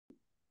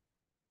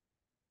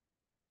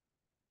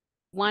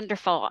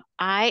Wonderful.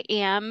 I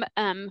am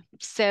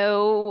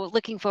so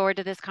looking forward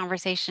to this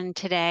conversation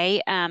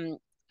today. I'm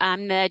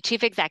the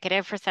chief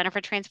executive for Center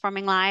for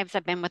Transforming Lives.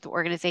 I've been with the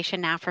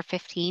organization now for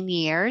 15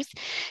 years.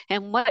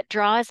 And what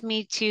draws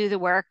me to the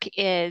work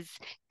is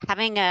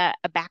having a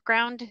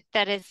background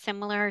that is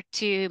similar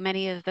to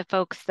many of the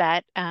folks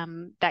that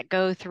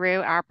go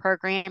through our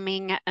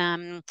programming,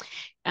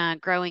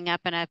 growing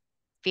up in a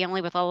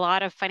family with a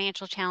lot of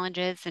financial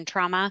challenges and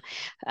trauma.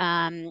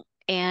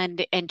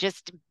 And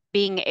just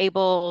being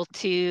able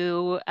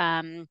to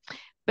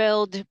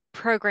build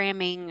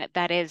programming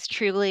that is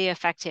truly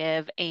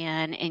effective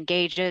and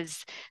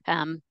engages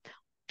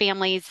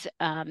families,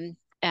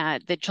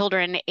 the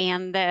children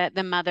and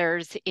the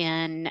mothers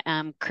in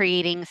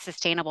creating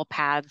sustainable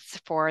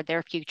paths for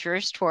their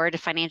futures toward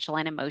financial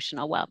and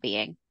emotional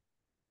well-being.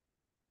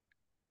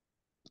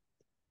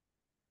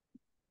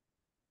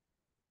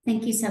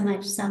 Thank you so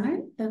much,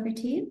 Summer. Over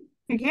to you.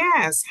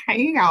 Yes.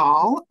 Hey,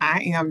 y'all.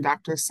 I am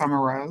Dr.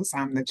 Summer Rose.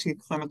 I'm the Chief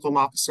Clinical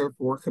Officer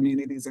for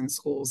Communities and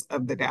Schools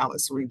of the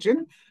Dallas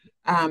region.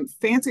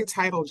 Fancy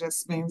title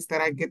just means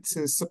that I get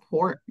to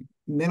support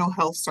mental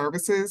health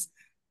services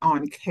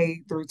on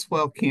K through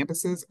 12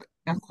 campuses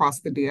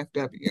across the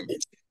DFW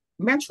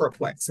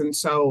Metroplex. And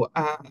so,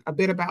 a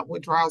bit about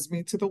what draws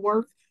me to the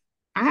work.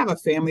 I have a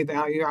family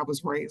value I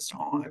was raised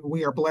on.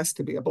 We are blessed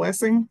to be a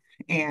blessing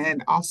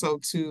and also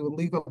to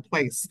leave a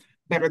place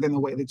better than the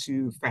way that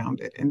you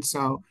found it. And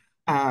so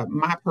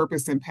my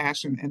purpose and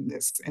passion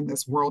in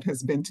this world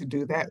has been to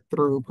do that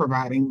through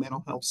providing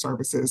mental health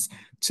services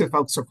to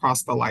folks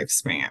across the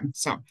lifespan.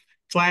 So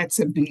glad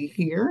to be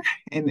here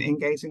and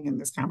engaging in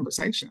this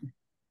conversation.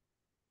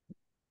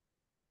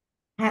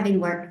 Having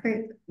worked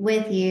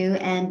with you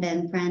and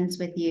been friends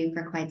with you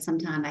for quite some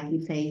time, I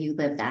can say you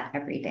live that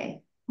every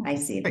day. I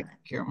see that.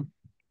 Thank you.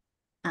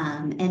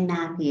 And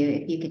Matthew,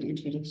 if you could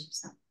introduce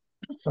yourself.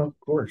 Of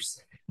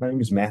course. My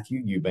name is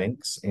Matthew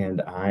Eubanks,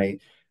 and I've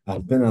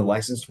been a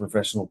licensed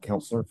professional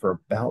counselor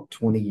for about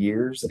 20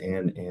 years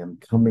and am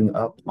coming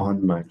up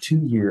on my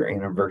 2-year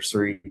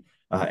anniversary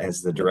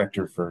as the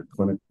director for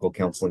clinical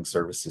counseling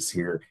services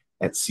here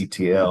at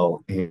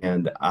CTL.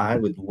 And I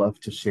would love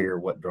to share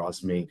what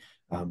draws me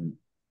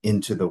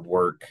into the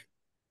work,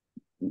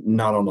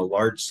 not on a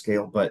large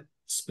scale, but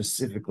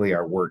specifically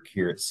our work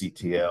here at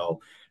CTL.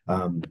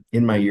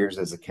 In my years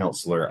as a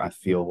counselor, I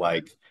feel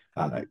like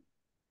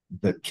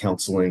the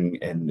counseling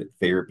and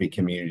therapy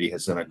community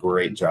has done a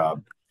great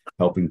job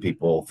helping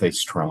people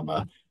face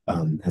trauma,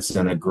 has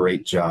done a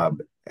great job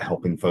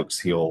helping folks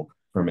heal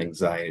from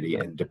anxiety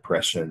and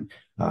depression.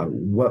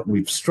 What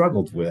we've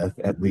struggled with,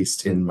 at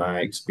least in my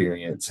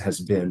experience,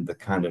 has been the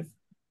kind of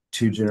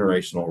 2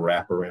 generational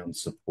wraparound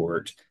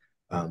support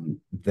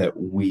that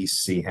we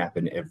see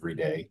happen every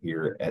day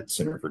here at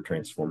Center for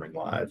Transforming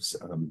Lives.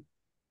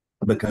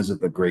 Because of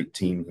the great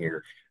team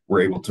here,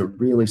 we're able to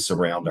really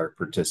surround our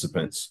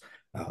participants,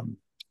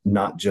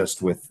 not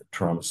just with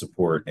trauma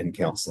support and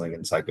counseling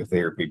and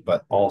psychotherapy,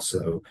 but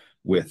also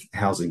with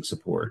housing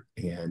support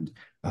and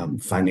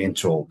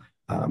financial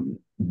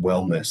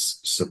wellness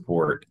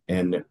support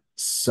and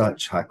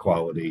such high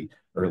quality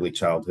early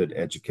childhood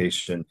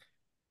education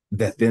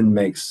that then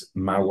makes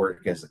my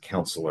work as a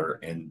counselor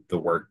and the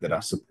work that I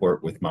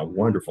support with my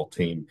wonderful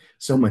team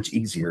so much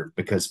easier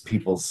because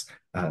people's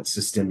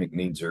systemic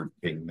needs are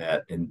being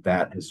met. And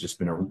that has just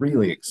been a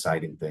really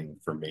exciting thing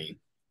for me.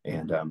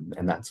 And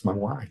that's my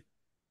why.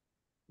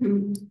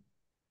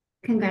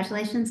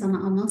 Congratulations on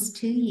almost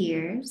 2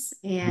 years.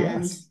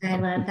 And Yes. I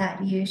love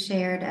that you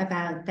shared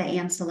about the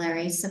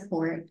ancillary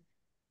support.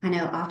 I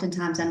know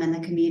oftentimes I'm in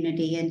the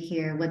community and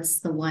hear what's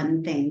the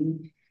one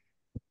thing.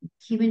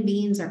 Human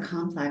beings are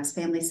complex,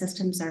 family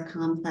systems are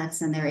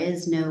complex, and there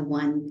is no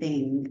one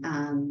thing,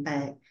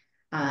 but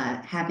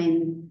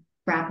having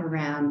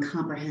wraparound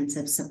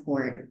comprehensive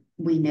support,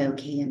 we know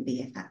can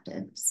be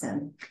effective.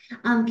 So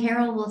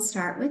Carol, we'll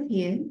start with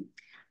you.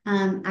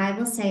 I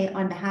will say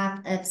on behalf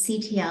of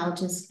CTL,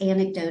 just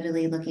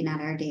anecdotally looking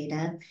at our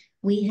data,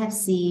 we have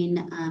seen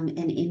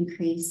an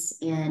increase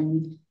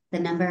in the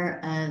number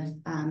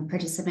of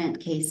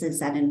participant cases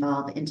that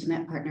involve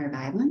intimate partner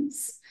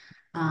violence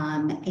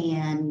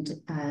and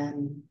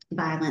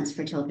violence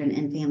for children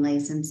and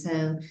families. And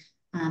so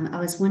I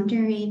was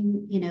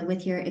wondering,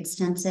 with your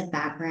extensive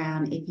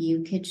background, if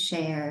you could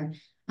share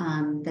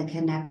the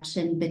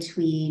connection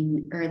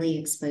between early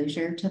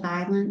exposure to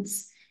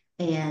violence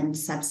and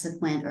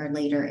subsequent or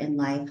later in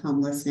life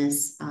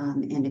homelessness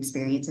and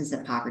experiences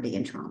of poverty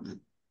and trauma.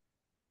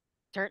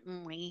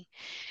 Certainly.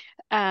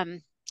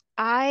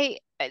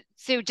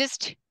 So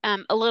just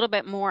a little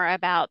bit more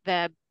about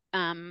the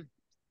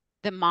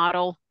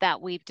model that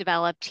we've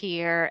developed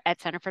here at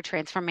Center for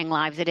Transforming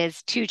Lives. It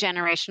is 2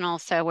 generational,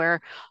 so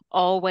we're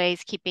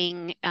always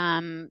keeping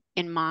in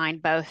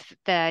mind both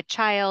the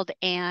child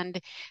and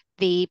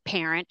the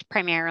parent,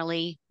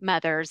 primarily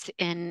mothers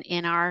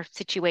in our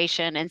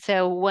situation. And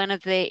so one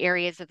of the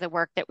areas of the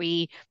work that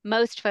we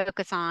most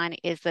focus on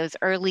is those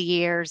early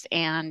years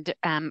and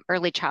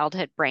early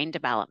childhood brain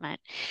development.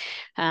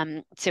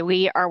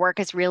 So our work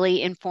is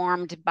really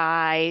informed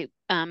by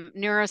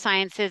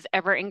neuroscience's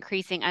ever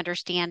increasing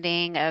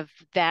understanding of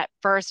that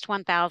first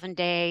 1,000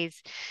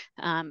 days.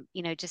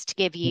 Just to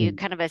give you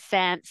kind of a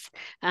sense,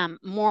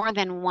 more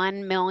than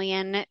 1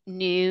 million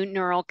new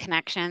neural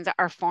connections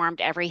are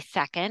formed every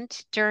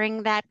second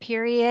during that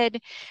period.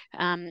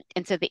 And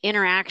so the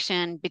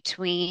interaction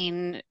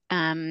between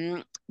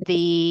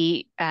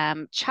the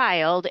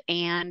child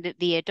and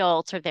the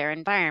adults or their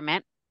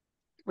environment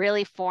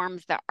really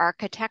forms the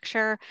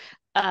architecture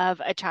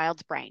of a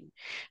child's brain.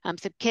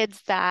 So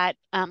kids that,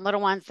 little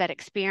ones that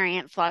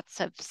experience lots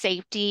of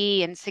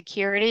safety and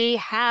security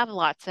have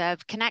lots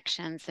of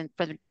connections and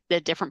for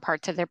the different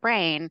parts of their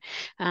brain.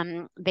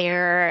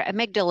 Their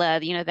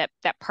amygdala,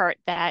 that part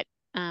that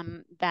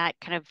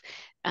kind of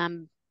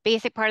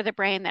basic part of the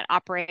brain that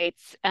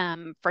operates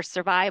for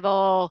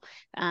survival,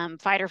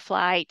 fight or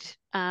flight,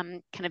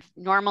 kind of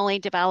normally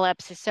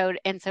develops. So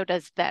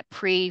does that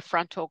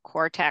prefrontal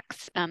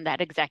cortex, that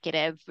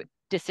executive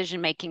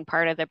decision-making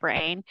part of the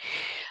brain.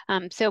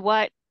 So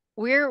what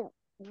we're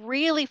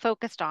really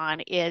focused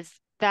on is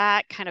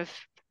that kind of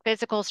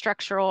physical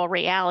structural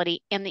reality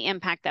and the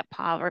impact that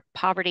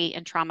poverty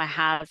and trauma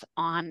has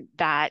on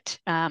that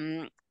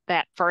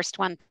first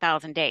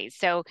 1,000 days.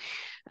 So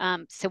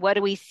what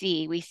do we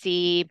see? We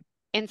see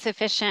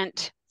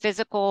insufficient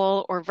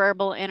physical or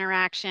verbal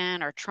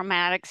interaction or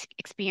traumatic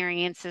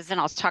experiences, and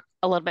I'll talk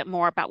a little bit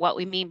more about what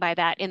we mean by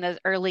that in those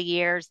early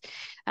years.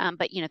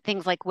 But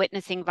things like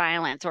witnessing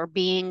violence or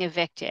being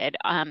evicted,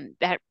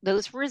 that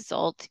those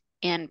result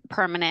in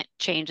permanent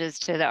changes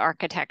to the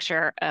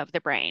architecture of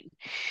the brain.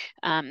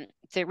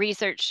 So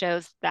research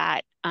shows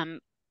that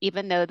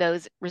even though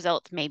those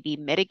results may be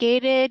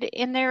mitigated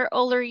in their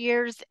older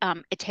years,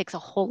 it takes a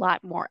whole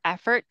lot more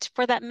effort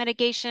for that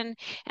mitigation,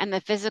 and the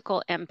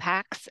physical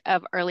impacts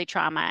of early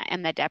trauma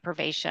and the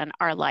deprivation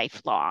are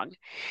lifelong.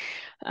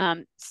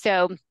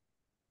 So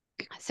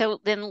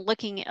then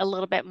looking a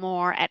little bit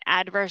more at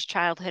adverse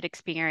childhood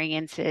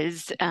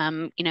experiences,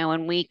 and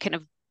we kind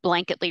of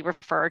blanketly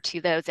refer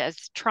to those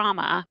as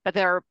trauma, but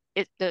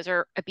those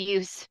are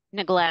abuse,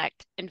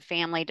 neglect, and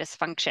family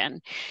dysfunction.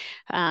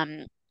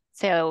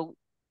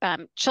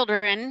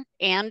 Children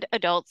and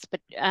adults,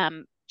 but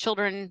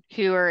children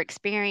who are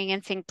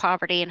experiencing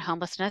poverty and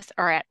homelessness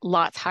are at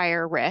lots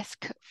higher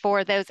risk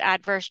for those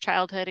adverse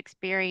childhood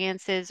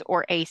experiences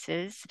or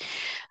ACEs.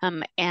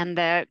 And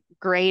the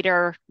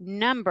greater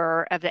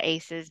number of the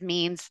ACEs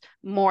means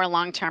more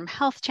long-term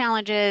health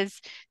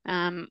challenges,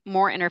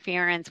 more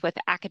interference with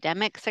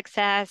academic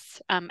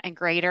success, and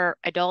greater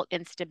adult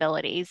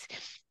instabilities.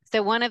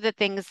 So one of the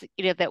things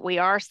that we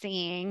are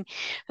seeing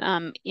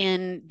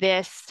in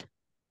this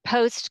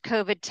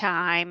post-COVID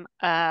time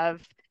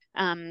of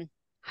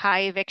high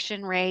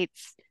eviction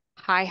rates,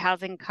 high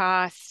housing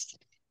costs,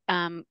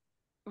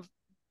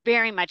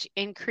 very much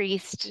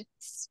increased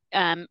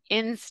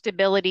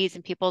instabilities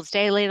in people's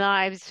daily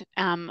lives,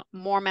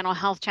 more mental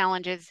health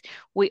challenges,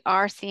 we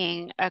are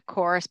seeing a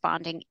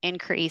corresponding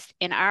increase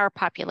in our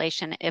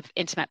population of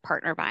intimate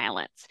partner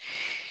violence.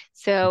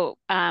 So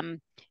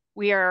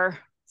we are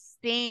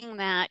seeing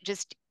that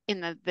just in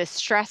the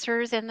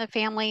stressors in the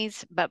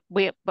families, but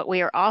we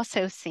are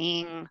also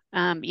seeing,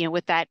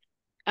 with that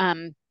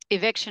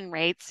eviction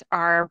rates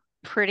are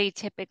pretty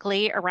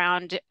typically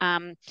around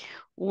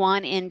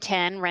 1 in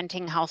 10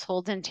 renting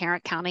households in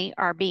Tarrant County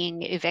are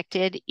being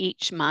evicted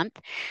each month.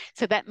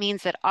 So that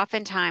means that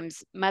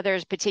oftentimes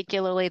mothers,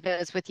 particularly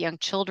those with young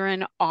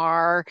children,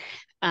 are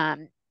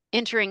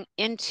entering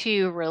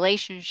into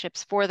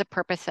relationships for the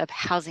purpose of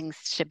housing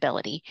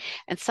stability.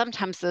 And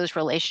sometimes those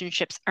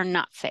relationships are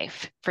not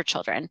safe for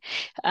children.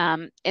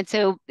 And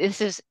so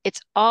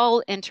it's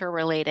all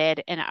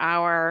interrelated in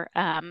our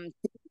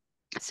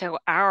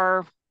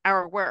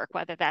work,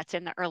 whether that's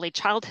in the early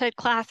childhood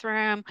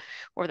classroom,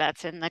 or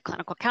that's in the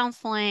clinical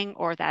counseling,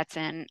 or that's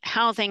in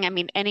housing. I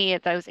mean, any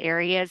of those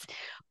areas,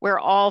 we're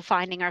all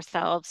finding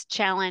ourselves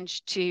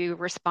challenged to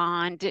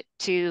respond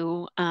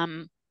to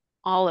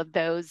all of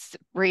those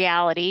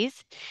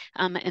realities,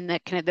 and the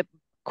kind of the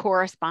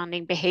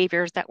corresponding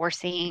behaviors that we're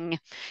seeing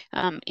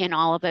in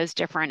all of those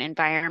different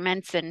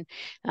environments, and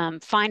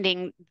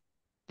finding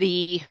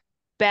the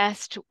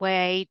best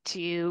way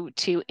to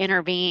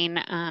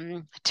intervene,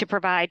 to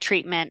provide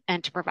treatment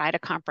and to provide a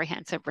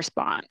comprehensive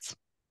response.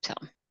 So.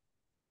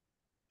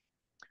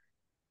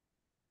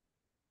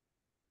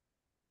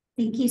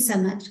 Thank you so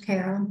much,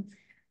 Carol.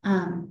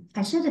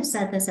 I should have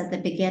said this at the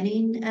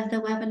beginning of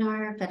the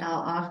webinar, but I'll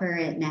offer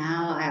it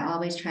now. I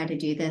always try to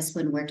do this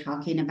when we're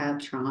talking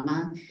about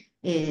trauma,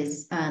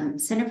 is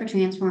Center for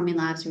Transforming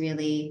Lives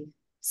really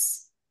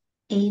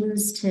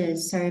aims to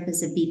serve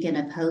as a beacon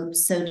of hope.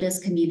 So does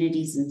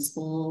Communities in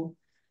School.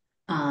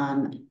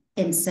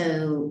 And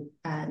so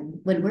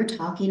when we're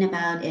talking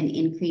about an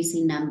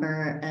increasing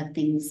number of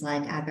things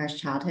like adverse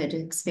childhood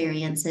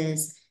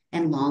experiences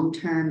and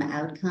long-term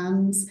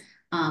outcomes,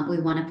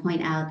 we want to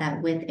point out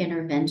that with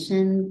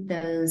intervention,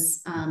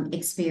 those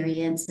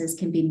experiences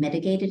can be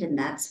mitigated, and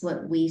that's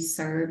what we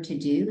serve to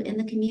do in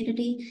the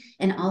community.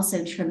 And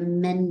also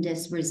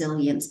tremendous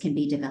resilience can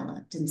be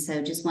developed. And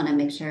so just want to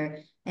make sure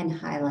and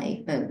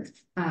highlight both.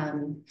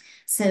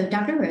 So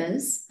Dr.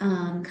 Rose,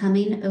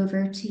 coming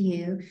over to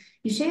you,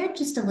 you shared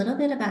just a little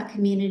bit about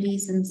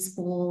communities in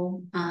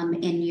school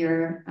in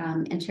your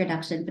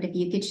introduction, but if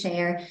you could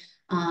share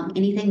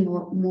anything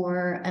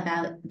more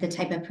about the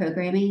type of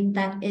programming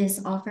that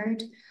is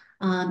offered.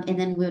 And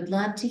then we would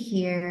love to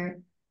hear,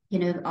 you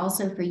know,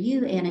 also for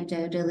you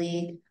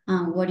anecdotally,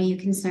 what are you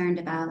concerned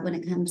about when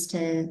it comes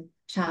to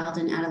child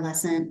and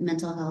adolescent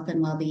mental health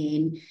and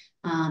well-being,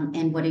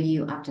 and what are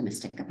you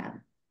optimistic about?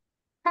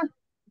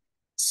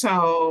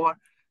 So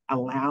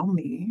allow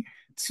me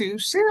to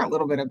share a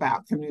little bit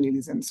about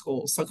Communities in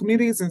School. So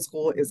Communities in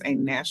School is a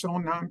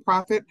national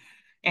nonprofit,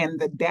 and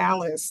the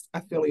Dallas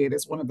affiliate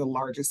is one of the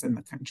largest in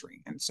the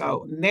country. And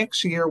so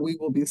next year we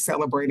will be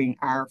celebrating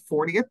our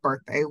 40th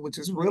birthday, which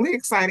is really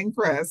exciting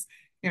for us.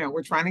 You know,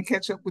 we're trying to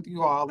catch up with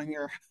you all in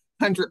your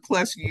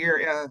 100+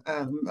 year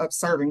of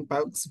serving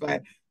folks,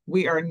 but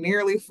we are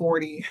nearly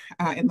 40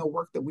 in the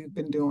work that we've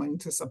been doing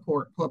to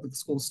support public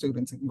school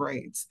students in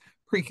grades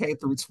pre-K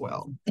through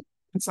 12.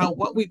 And so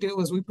what we do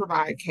is we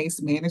provide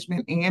case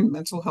management and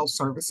mental health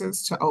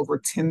services to over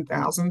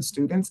 10,000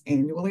 students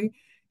annually.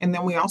 And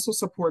then we also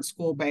support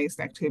school-based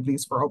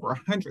activities for over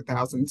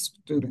 100,000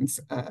 students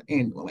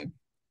annually.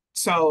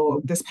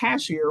 So this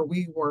past year,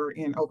 we were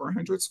in over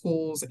 100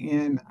 schools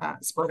and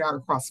spread out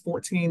across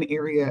 14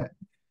 area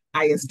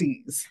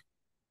ISDs.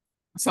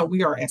 So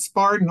we are as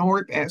far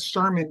north as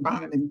Sherman,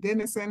 Bonham, and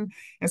Denison,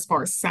 as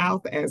far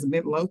south as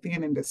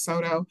Midlothian and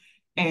DeSoto.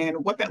 And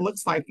what that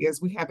looks like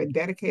is we have a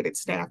dedicated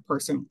staff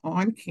person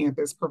on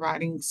campus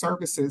providing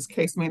services,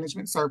 case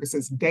management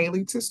services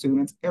daily to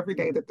students every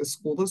day that the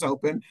school is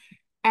open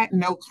at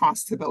no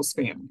cost to those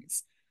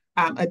families.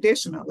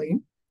 Additionally,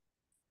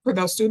 for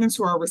those students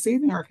who are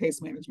receiving our case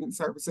management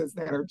services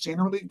that are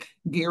generally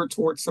geared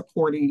towards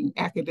supporting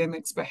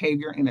academics,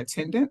 behavior, and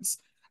attendance,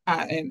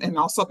 and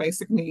also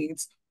basic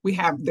needs, we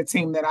have the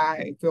team that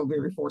I feel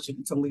very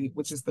fortunate to lead,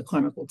 which is the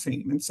clinical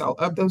team. And so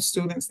of those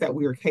students that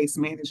we are case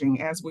managing,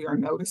 as we are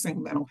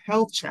noticing mental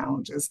health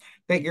challenges,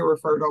 they get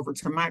referred over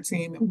to my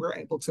team, and we're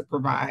able to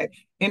provide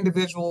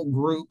individual,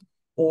 group,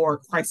 or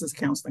crisis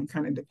counseling,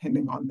 kind of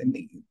depending on the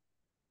need.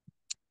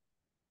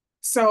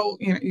 So,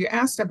 you know, you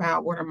asked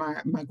about what are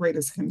my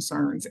greatest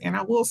concerns. And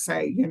I will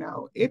say, you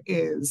know, it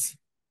is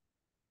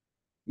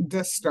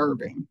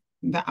disturbing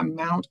the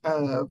amount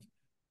of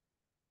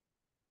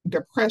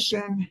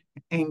depression,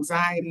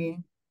 anxiety,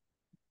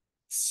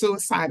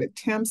 suicide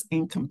attempts,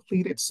 and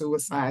completed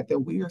suicide that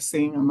we are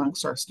seeing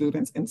amongst our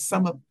students and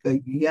some of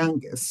the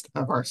youngest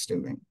of our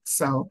students.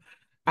 So,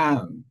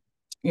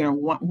 you know,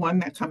 one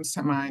that comes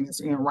to mind is,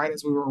 you know, right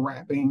as we were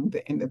wrapping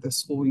the end of the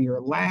school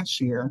year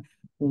last year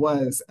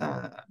was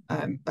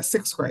a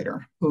sixth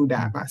grader who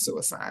died by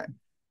suicide,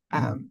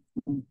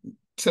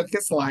 took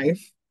his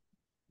life,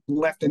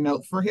 left a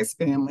note for his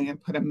family,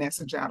 and put a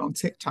message out on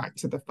TikTok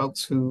to the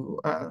folks who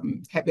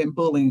had been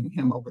bullying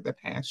him over the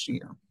past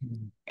year.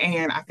 Mm-hmm.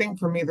 And I think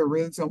for me, the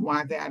reason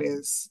why that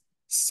is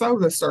so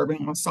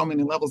disturbing on so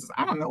many levels is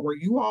I don't know where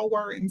you all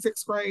were in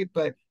sixth grade,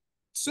 but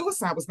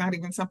suicide was not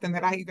even something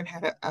that I even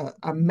had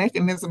a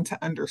mechanism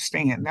to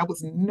understand. That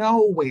was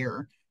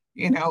nowhere,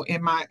 you know,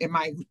 in my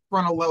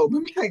frontal lobe,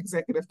 in my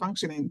executive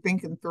functioning,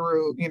 thinking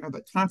through, you know,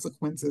 the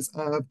consequences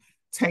of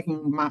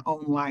taking my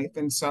own life.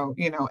 And so,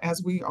 you know,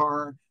 as we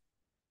are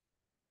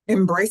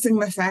embracing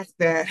the fact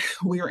that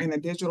we are in a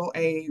digital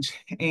age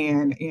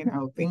and, you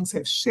know, things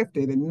have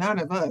shifted and none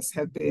of us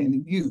have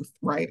been youth,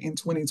 right, in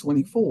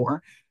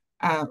 2024,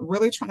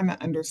 really trying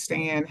to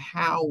understand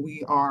how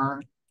we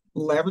are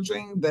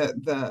leveraging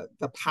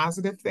the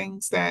positive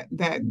things that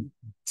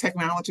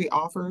technology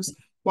offers,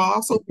 while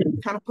also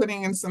kind of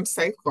putting in some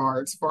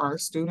safeguards for our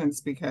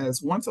students,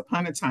 because once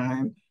upon a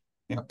time,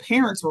 you know,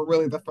 parents were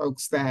really the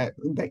folks that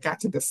got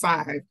to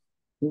decide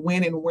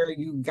when and where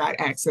you got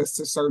access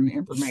to certain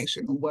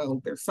information.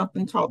 Well, there's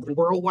something called the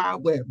World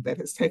Wide Web that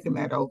has taken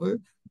that over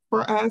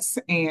for us.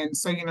 And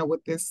so, you know,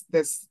 with this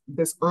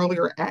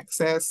earlier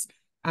access,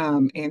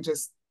 and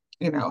just,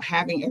 you know,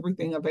 having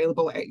everything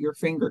available at your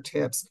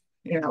fingertips,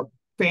 you know,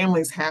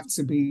 families have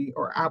to be,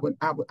 or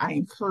I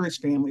encourage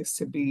families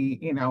to be,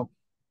 you know,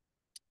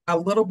 a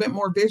little bit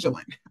more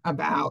vigilant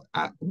about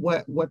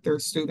what their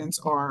students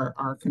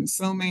are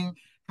consuming,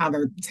 how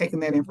they're taking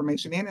that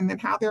information in, and then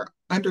how they're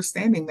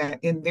understanding that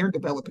in their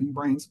developing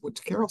brains,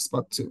 which Carol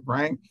spoke to,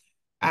 right?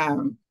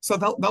 So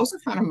those are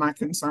kind of my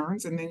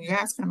concerns. And then you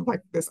ask kind of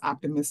like this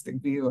optimistic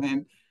view.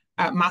 And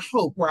my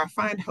hope, where I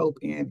find hope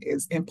in,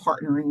 is in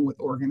partnering with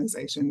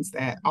organizations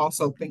that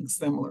also think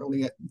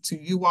similarly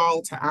to you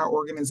all, to our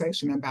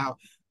organization, about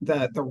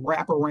the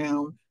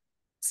wraparound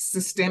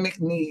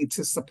systemic need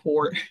to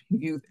support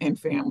youth and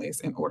families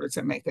in order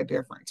to make a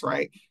difference,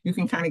 right? You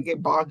can kind of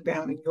get bogged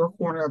down in your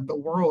corner of the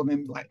world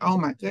and like, oh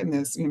my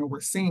goodness, you know, we're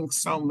seeing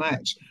so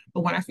much.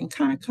 But when I can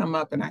kind of come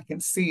up and I can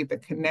see the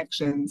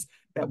connections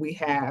that we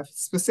have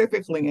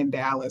specifically in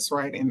Dallas,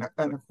 right, and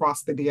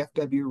across the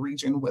DFW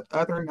region with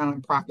other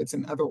nonprofits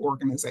and other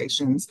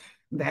organizations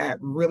that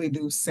really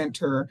do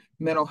center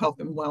mental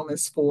health and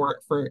wellness for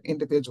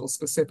individuals,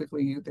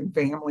 specifically youth and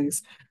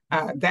families,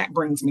 that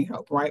brings me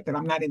hope, right, that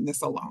I'm not in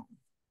this alone.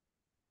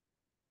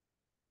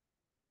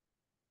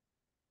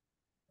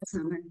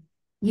 Summer.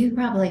 You've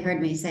probably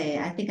heard me say,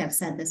 I think I've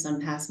said this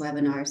on past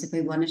webinars, if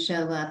we want to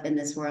show up in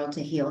this world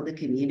to heal the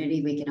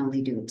community, we can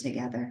only do it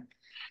together.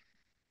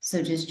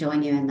 So just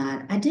join you in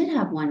that. I did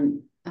have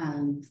one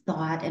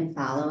thought and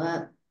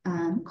follow-up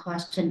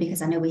question,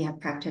 because I know we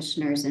have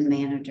practitioners and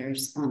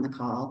managers on the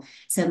call.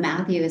 So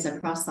Matthew is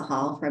across the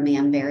hall from me.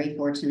 I'm very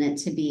fortunate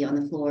to be on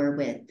the floor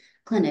with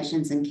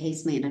clinicians and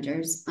case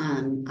managers.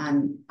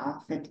 I'm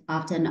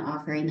often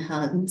offering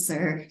hugs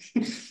or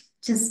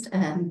just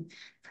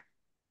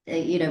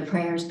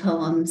prayers,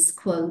 poems,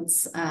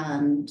 quotes,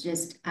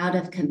 just out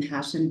of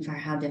compassion for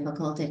how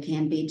difficult it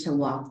can be to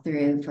walk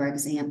through, for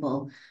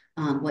example,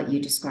 what you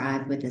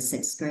described with the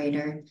sixth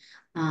grader.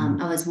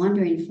 I was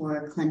wondering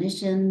for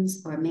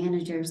clinicians or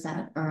managers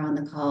that are on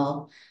the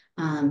call,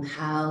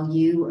 how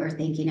you are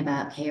thinking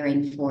about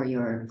caring for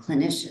your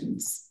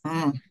clinicians.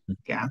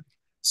 Yeah.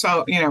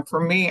 So, for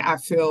me, I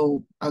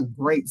feel a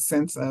great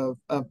sense of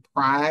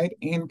pride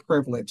and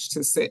privilege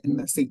to sit in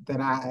the seat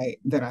that I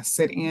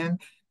sit in.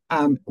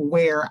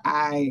 Where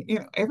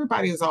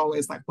everybody is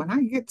always like, when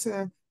I get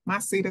to my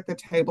seat at the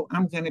table,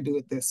 I'm going to do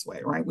it this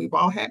way, right? We've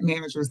all had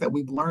managers that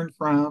we've learned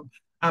from,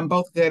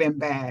 both good and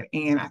bad.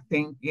 And I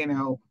think,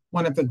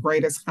 one of the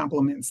greatest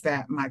compliments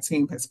that my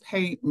team has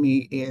paid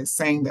me is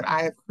saying that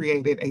I have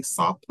created a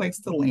soft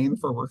place to land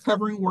for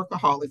recovering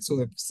workaholics who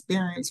have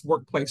experienced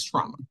workplace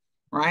trauma,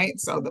 right?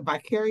 So the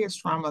vicarious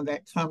trauma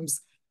that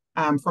comes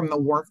from the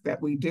work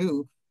that we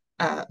do,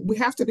 we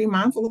have to be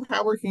mindful of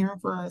how we're caring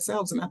for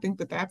ourselves. And I think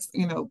that that's,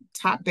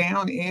 top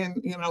down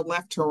and,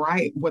 left to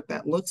right, what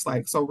that looks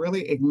like. So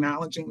really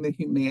acknowledging the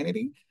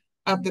humanity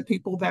of the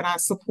people that I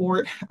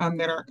support,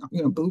 that are,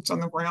 boots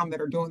on the ground,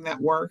 that are doing that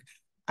work.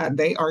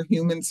 They are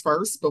humans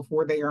first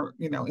before they are,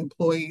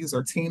 employees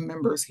or team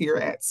members here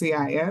at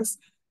CIS.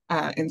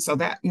 And so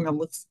that,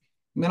 looks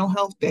mental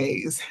health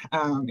days,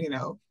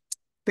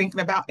 thinking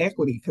about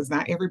equity, because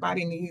not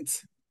everybody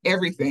needs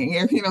everything.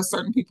 And,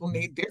 certain people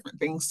need different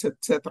things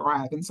to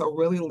thrive. And so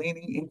really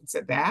leaning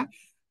into that.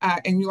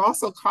 And you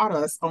also caught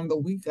us on the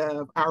week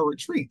of our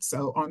retreat.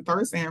 So on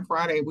Thursday and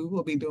Friday, we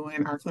will be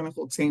doing our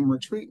clinical team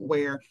retreat,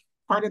 where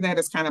part of that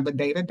is kind of a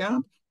data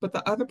dump, but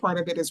the other part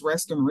of it is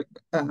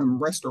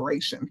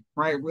restoration,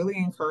 right? Really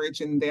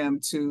encouraging them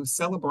to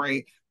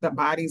celebrate the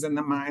bodies and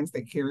the minds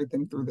that carried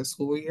them through the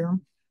school year.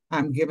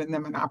 Giving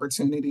them an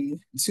opportunity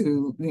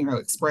to,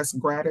 express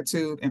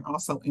gratitude and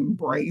also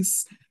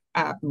embrace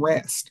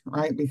rest,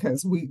 right?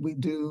 Because we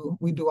do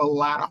a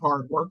lot of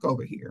hard work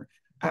over here.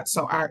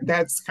 So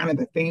that's kind of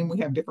the theme. We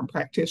have different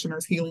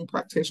practitioners, healing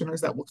practitioners,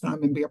 that will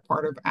come and be a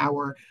part of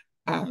our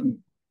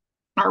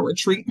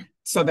retreat,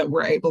 so that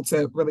we're able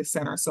to really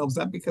set ourselves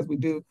up, because we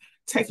do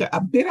take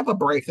a bit of a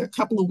break, a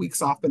couple of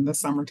weeks off in the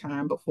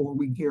summertime before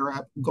we gear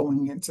up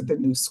going into the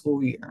new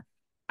school year.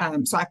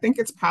 So I think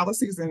it's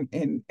policies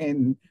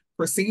and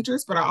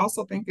procedures, but I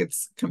also think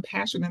it's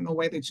compassion in the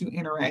way that you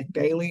interact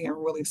daily, and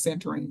really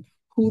centering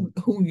who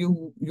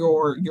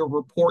your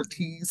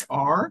reportees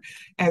are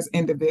as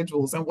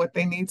individuals and what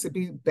they need to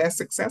be best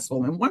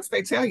successful. And once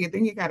they tell you,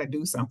 then you got to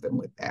do something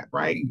with that,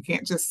 right? You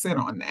can't just sit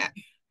on that.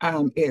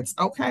 It's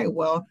okay,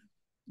 well,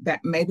 that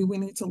maybe we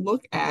need to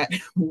look at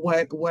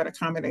what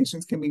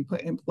accommodations can be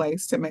put in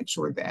place to make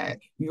sure that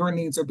your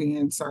needs are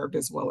being served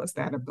as well as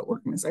that of the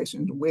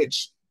organization,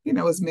 which,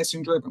 is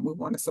mission driven. We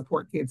want to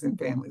support kids and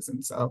families.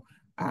 And so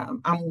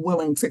I'm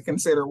willing to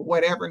consider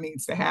whatever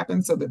needs to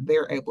happen so that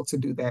they're able to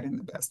do that in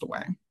the best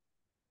way.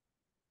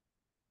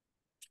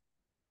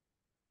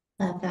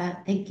 Love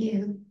that. Thank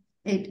you.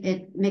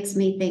 It makes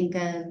me think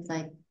of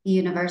like the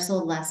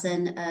universal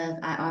lesson of,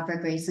 I offer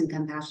grace and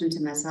compassion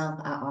to myself,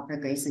 I offer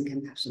grace and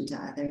compassion to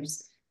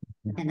others,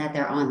 and that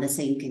they're on the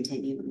same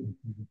continuum.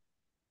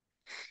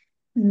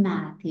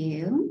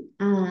 Matthew,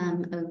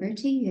 over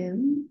to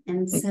you.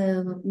 And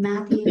so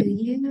Matthew,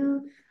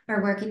 you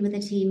are working with a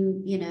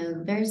team,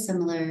 very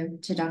similar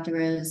to Dr.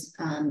 Rose,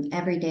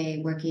 every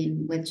day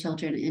working with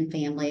children and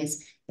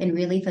families, and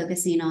really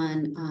focusing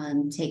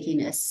on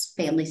taking a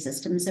family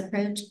systems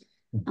approach.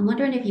 I'm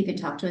wondering if you could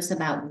talk to us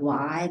about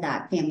why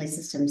that family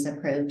systems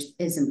approach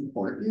is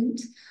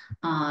important,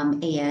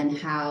 and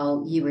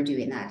how you were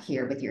doing that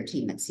here with your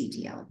team at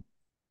CTL.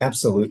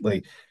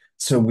 Absolutely.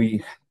 So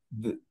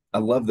I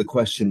love the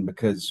question,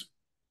 because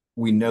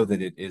we know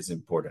that it is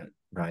important,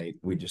 right?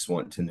 We just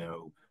want to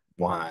know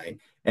why.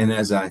 And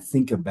as I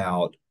think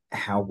about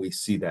how we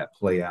see that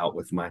play out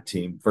with my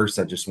team, first,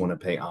 I just want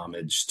to pay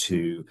homage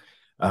to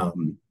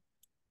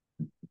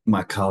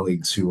my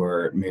colleagues who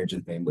are marriage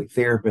and family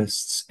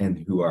therapists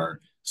and who are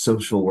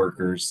social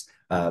workers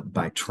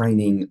by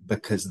training,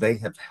 because they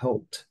have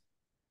helped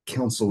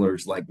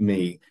counselors like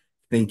me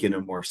think in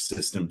a more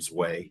systems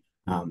way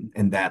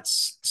And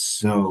that's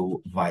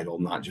so vital,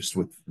 not just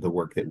with the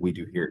work that we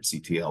do here at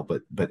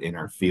CTL, but in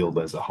our field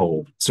as a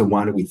whole. So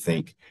why do we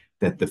think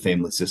that the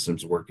family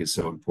systems work is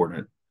so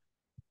important?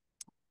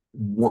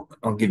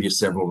 I'll give you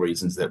several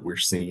reasons that we're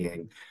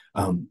seeing.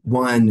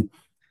 One,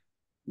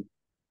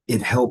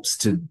 it helps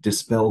to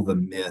dispel the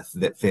myth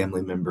that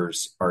family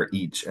members are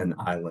each an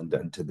island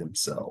unto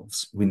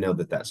themselves. We know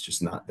that that's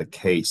just not the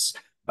case.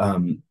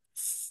 Um,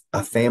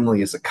 a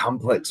family is a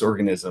complex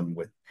organism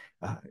with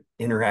uh,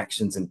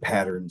 interactions and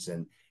patterns,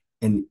 and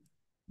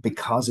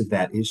because of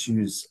that,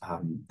 issues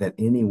that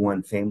any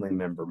one family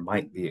member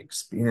might be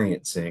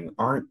experiencing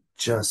aren't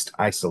just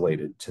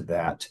isolated to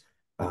that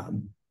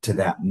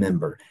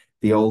member.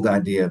 The old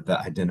idea of the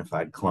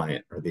identified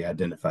client or the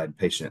identified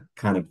patient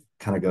kind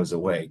of goes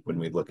away when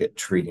we look at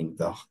treating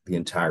the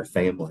entire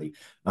family.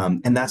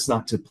 And that's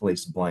not to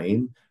place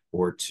blame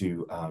or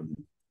to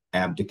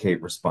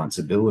abdicate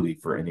responsibility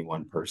for any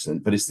one person,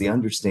 but it's the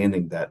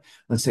understanding that,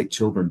 let's take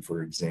children,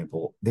 for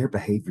example, their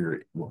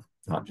behavior, well,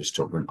 not just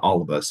children,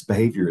 all of us,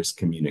 behavior is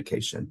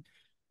communication.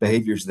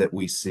 Behaviors that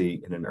we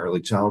see in an early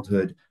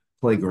childhood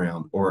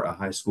playground or a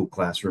high school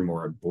classroom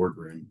or a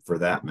boardroom for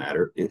that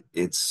matter,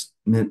 it's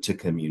meant to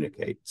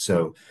communicate.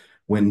 So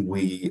when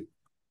we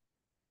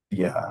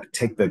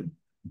take the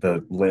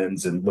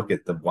lens and look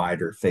at the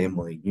wider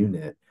family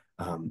unit,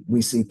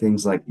 we see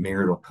things like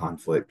marital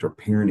conflict or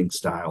parenting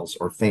styles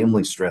or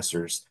family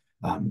stressors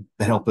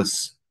that help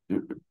us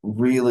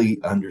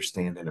really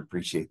understand and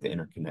appreciate the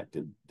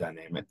interconnected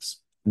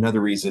dynamics.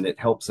 Another reason, it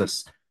helps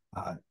us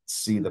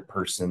see the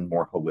person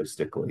more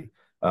holistically.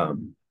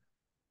 Um,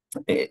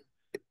 it,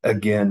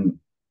 again,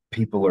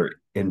 people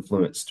are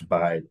influenced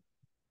by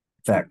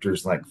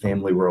factors like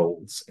family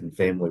roles and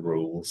family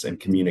rules and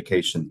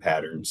communication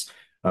patterns.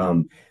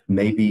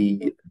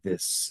 Maybe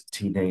this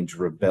teenage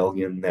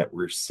rebellion that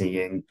we're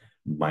seeing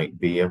might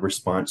be a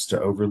response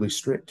to overly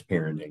strict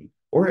parenting,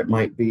 or it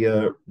might be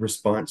a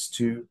response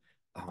to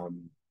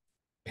um,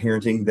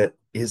 parenting that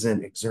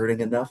isn't exerting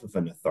enough of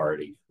an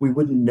authority. We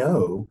wouldn't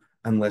know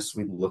unless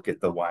we look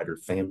at the wider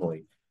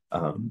family.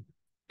 Um,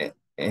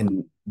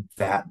 and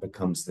that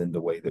becomes then the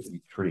way that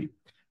we treat.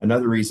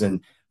 Another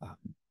reason,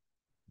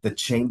 the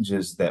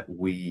changes that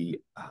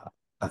we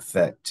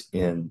affect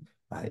in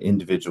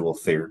individual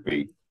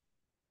therapy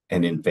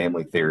and in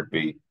family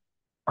therapy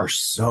are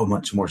so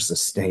much more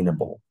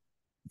sustainable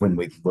when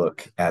we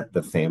look at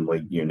the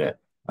family unit.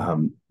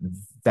 Um,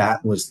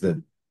 that was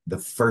the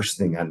first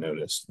thing I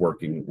noticed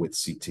working with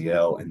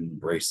CTL and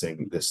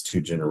embracing this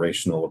two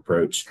generational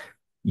approach.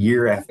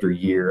 Year after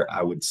year,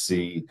 I would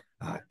see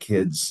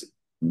kids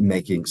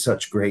making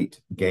such great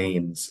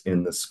gains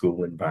in the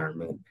school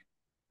environment,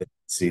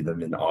 see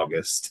them in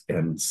August,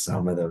 and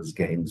some of those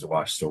gains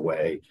washed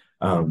away.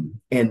 And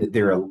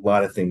there are a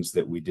lot of things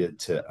that we did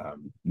to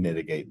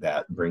mitigate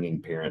that,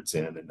 bringing parents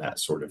in and that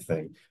sort of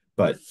thing.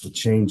 But the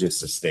change is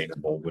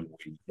sustainable when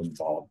we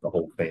involve the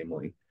whole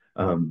family.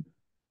 Um,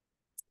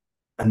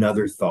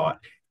 Another thought,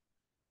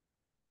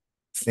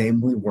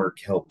 family work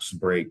helps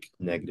break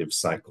negative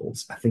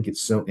cycles. I think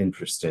it's so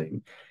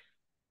interesting.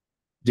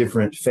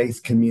 Different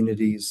faith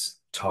communities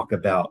talk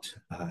about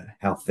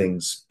how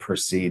things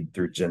proceed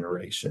through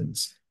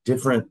generations.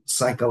 Different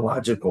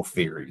psychological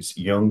theories.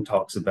 Jung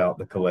talks about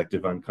the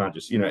collective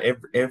unconscious.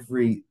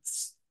 Every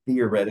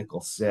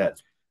theoretical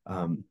set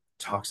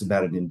talks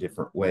about it in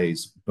different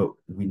ways, but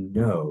we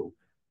know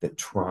that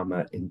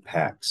trauma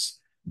impacts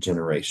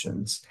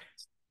generations.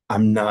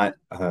 I'm not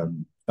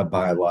a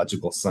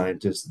biological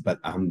scientist,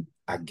 but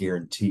I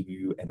guarantee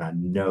you, and I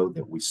know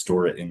that we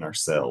store it in our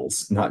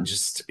cells, not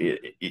just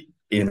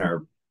in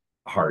our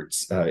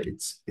hearts.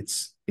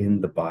 It's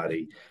in the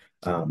body,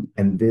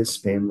 and this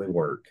family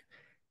work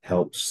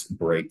helps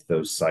break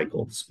those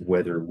cycles.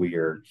 Whether we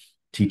are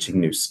teaching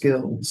new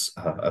skills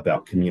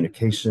about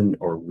communication,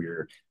 or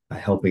we're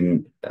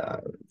helping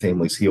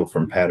families heal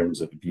from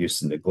patterns of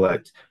abuse and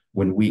neglect,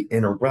 when we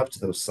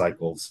interrupt those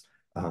cycles,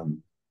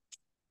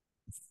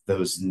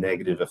 those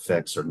negative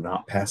effects are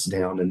not passed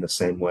down in the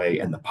same way,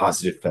 and the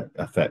positive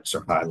effects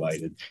are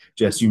highlighted.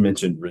 Jess, you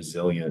mentioned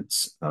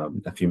resilience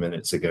a few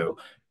minutes ago.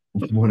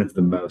 One of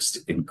the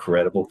most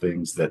incredible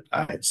things that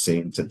I've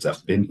seen since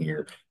I've been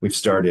here, we've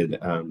started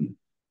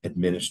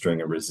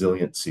administering a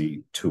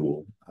resiliency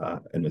tool,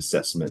 an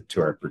assessment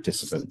to our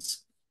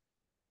participants.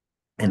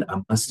 And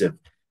I must have,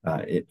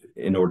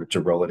 in order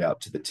to roll it out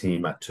to the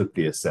team, I took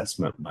the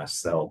assessment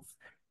myself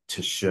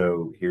to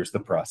show, here's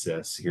the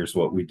process, here's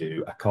what we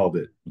do. I called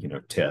it,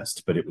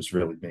 test, but it was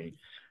really me.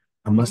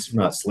 I must have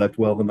not slept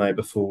well the night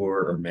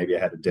before, or maybe I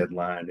had a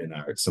deadline and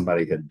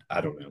somebody had, I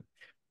don't know.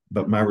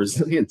 But my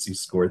resiliency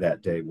score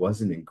that day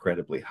wasn't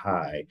incredibly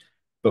high.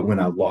 But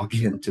when I log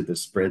into the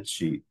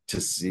spreadsheet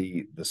to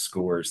see the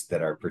scores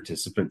that our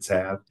participants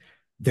have,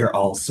 they're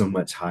all so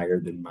much higher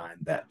than mine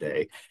that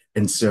day.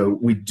 And so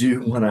we do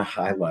want to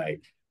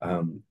highlight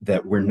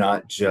that we're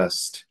not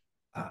just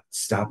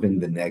stopping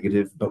the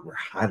negative, but we're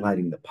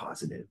highlighting the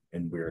positive,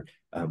 and we're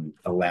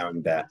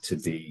allowing that to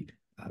be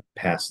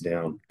passed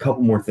down. A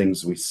couple more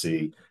things we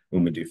see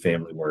when we do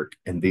family work,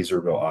 and these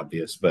are real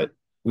obvious, but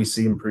we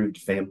see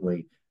improved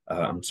parenting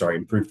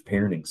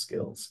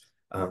skills.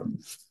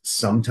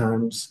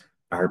 Sometimes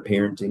our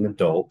parenting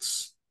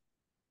adults,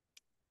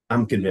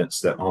 I'm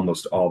convinced that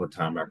almost all the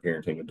time our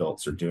parenting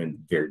adults are doing the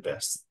very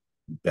best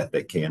that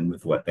they can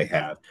with what they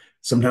have.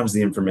 Sometimes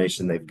the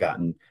information they've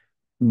gotten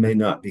may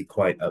not be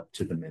quite up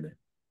to the minute,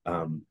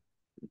 um,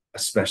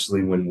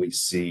 especially when we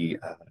see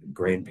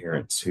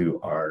grandparents who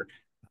are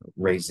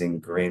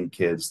raising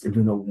grandkids. They're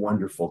doing a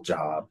wonderful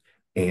job.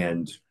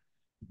 And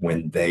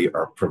when they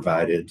are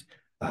provided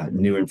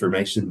new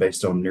information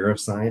based on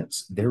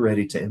neuroscience, they're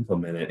ready to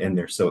implement it and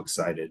they're so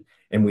excited.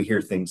 And we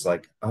hear things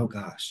like, oh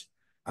gosh,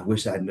 I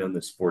wish I'd known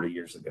this 40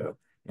 years ago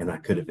and I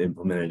could have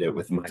implemented it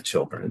with my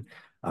children.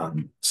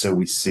 So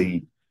we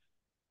see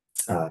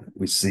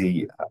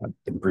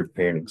improved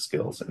parenting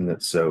skills, and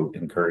that's so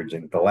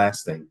encouraging. The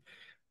last thing,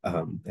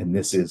 and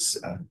this is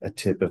a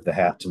tip of the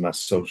hat to my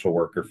social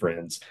worker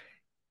friends,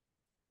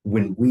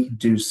 when we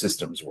do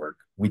systems work,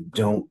 we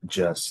don't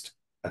just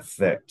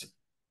affect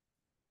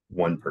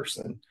one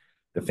person.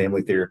 The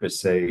family therapists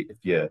say if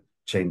you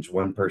change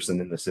one person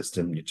in the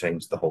system, you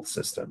change the whole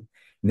system.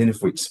 And then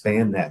if we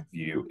expand that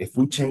view, if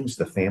we change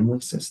the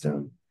family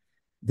system,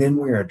 then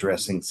we're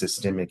addressing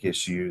systemic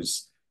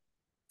issues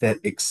that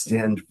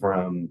extend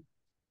from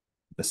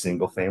the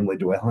single family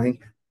dwelling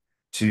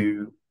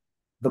to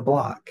the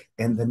block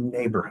and the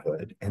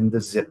neighborhood and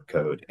the zip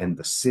code and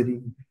the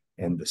city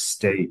and the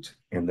state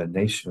and the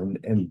nation.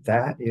 And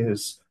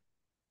that's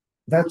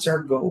our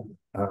goal.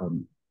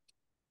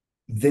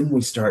 Then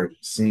we start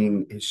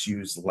seeing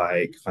issues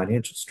like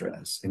financial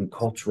stress and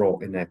cultural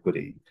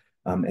inequity,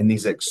 and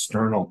these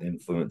external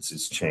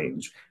influences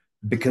change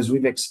because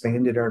we've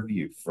expanded our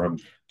view from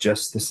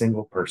just the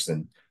single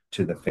person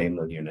to the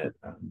family unit.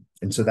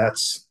 And so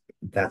that's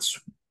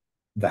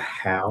the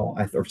how,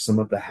 or some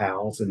of the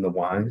hows and the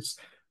whys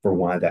for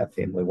why that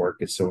family work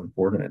is so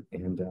important.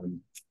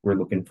 And we're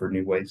looking for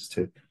new ways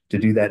to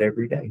do that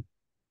every day.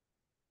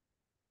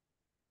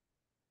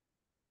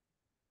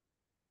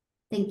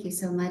 Thank you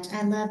so much.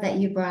 I love that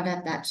you brought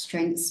up that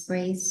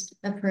strengths-based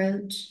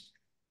approach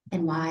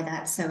and why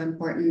that's so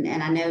important.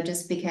 And I know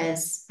just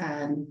because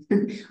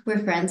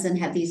we're friends and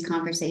have these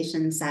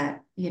conversations that,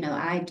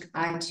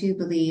 I too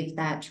believe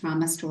that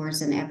trauma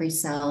stores in every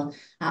cell.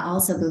 I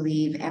also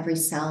believe every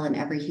cell and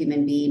every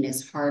human being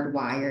is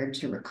hardwired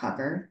to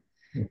recover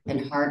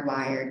and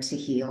hardwired to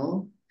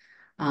heal.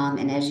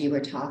 And as you were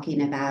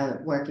talking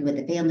about working with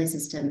the family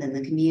system and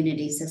the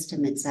community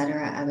system, et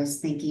cetera, I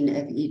was thinking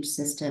of each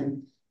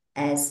system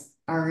as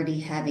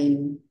already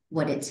having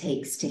what it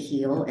takes to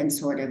heal, and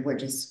sort of we're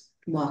just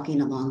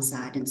walking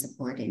alongside and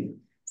supporting.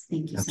 So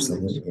thank you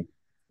so much.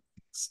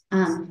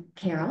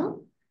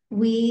 Carol,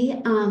 we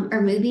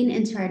are moving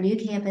into our new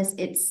campus.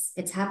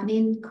 It's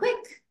happening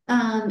quick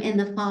in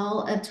the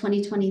fall of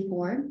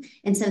 2024.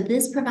 And so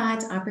this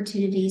provides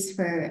opportunities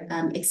for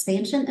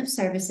expansion of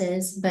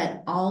services,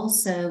 but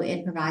also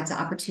it provides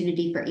the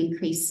opportunity for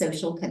increased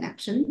social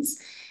connections.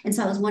 And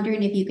so I was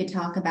wondering if you could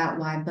talk about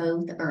why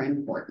both are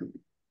important.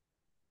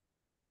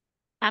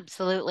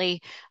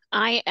 Absolutely.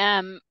 I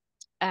am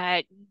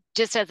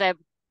just as a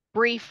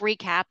brief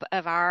recap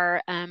of our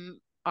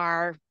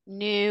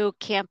new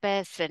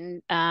campus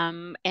and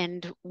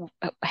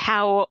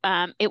how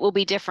it will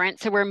be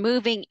different. So we're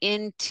moving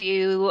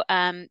into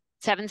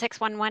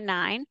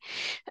 76119.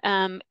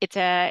 It's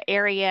an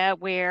area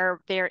where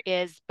there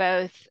is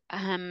both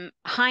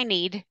high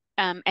need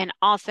and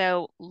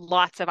also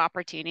lots of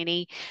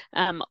opportunity,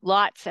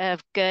 lots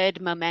of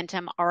good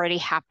momentum already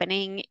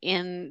happening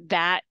in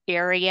that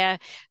area.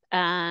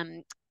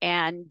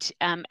 And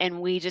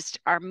we just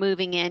are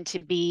moving in to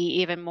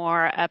be even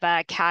more of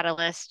a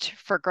catalyst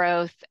for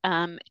growth,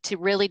 to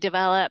really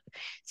develop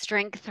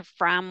strength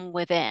from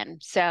within.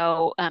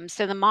 So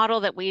the model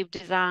that we've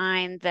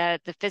designed, the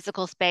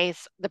physical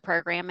space, the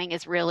programming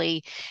is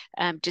really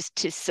just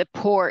to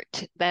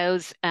support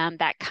those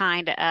that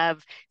kind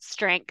of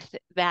strength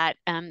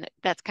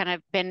that's kind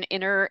of been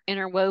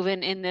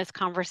interwoven in this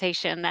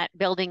conversation, that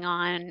building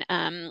on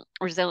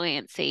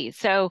resiliency.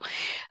 So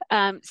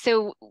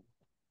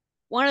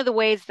one of the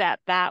ways that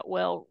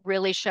will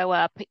really show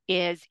up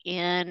is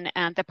in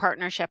the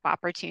partnership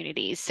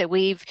opportunities. So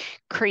we've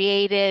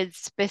created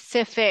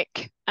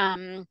specific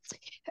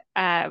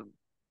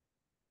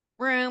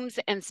rooms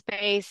and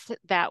space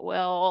that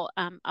will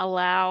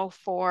allow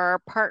for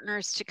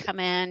partners to come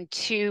in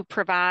to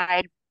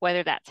provide,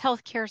 whether that's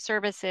healthcare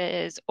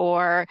services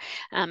or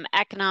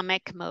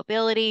economic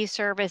mobility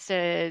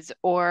services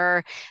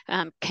or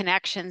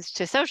connections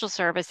to social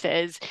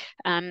services.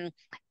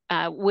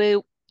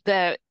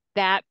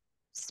 That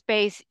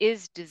space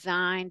is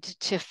designed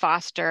to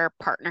foster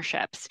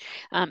partnerships,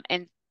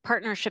 and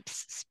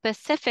partnerships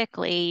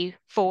specifically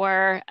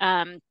for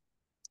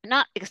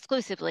not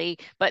exclusively,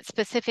 but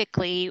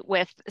specifically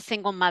with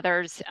single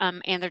mothers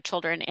and their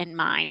children in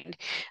mind,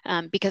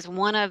 because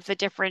one of the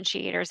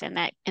differentiators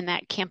in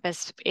that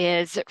campus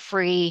is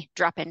free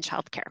drop-in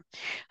childcare.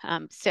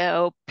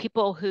 So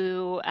people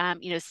who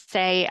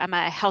say I'm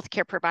a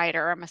healthcare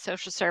provider, I'm a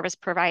social service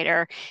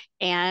provider,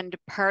 and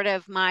part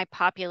of my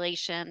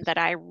population that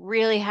I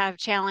really have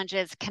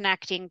challenges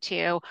connecting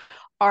to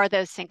are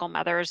those single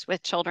mothers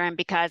with children,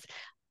 because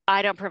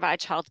I don't provide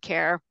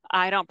childcare.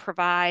 I don't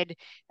provide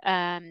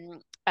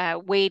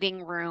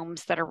waiting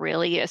rooms that are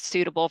really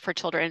suitable for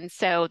children.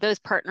 So those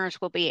partners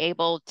will be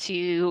able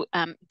to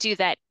do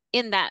that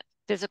in that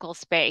physical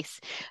space.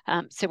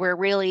 So we're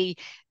really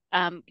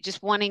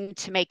just wanting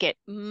to make it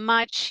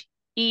much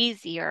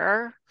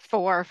easier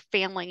for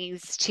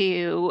families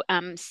to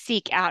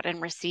seek out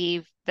and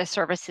receive the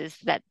services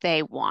that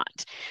they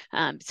want.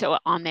 So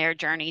on their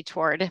journey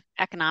toward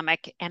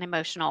economic and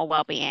emotional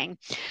well-being.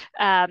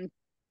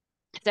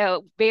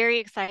 So very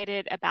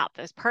excited about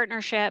those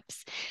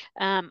partnerships.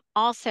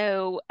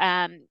 Also,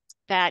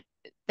 that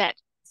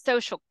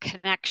social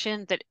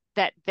connection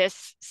that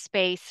this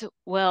space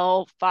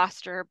will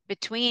foster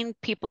between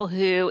people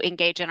who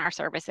engage in our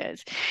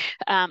services.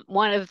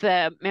 One of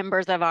the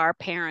members of our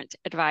parent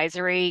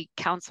advisory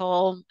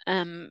council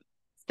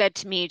said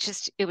to me,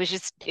 it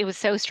was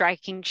so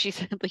striking. She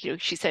said,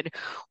 she said,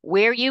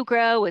 where you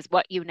grow is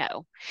what you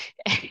know.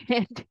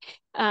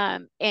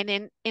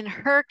 And in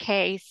her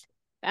case,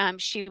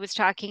 she was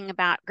talking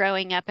about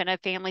growing up in a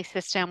family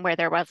system where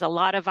there was a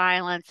lot of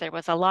violence, there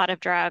was a lot of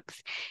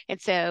drugs.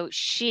 And so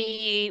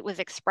she was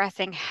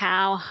expressing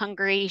how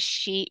hungry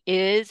she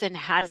is and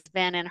has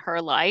been in her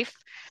life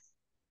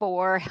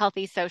for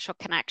healthy social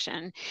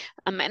connection.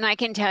 And I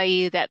can tell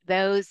you that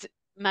those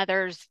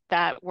mothers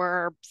that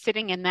were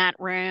sitting in that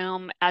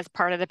room as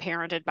part of the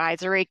Parent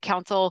Advisory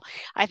Council,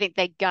 I think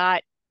they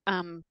got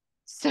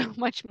so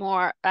much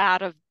more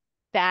out of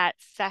that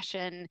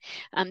session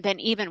than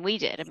even we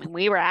did. I mean,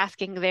 we were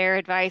asking their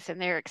advice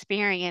and their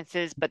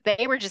experiences, but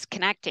they were just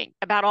connecting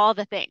about all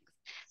the things: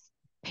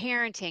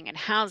 parenting and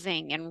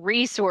housing and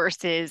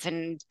resources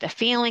and the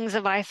feelings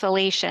of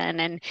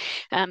isolation.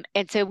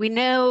 And so we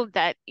know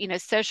that,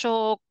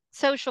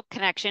 social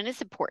connection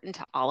is important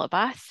to all of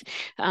us.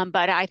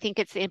 But I think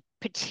it's in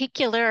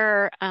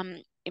particular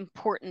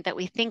important that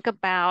we think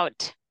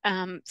about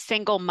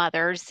single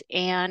mothers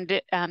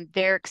and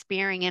their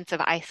experience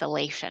of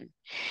isolation.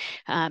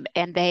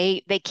 And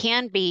they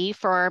can be,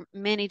 for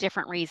many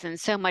different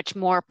reasons, so much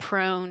more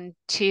prone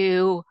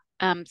to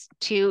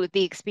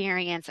the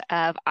experience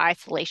of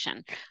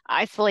isolation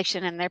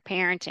in their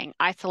parenting,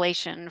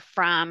 isolation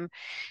from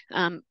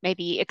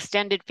maybe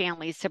extended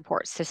family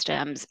support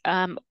systems,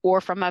 or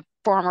from a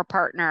former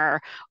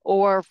partner,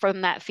 or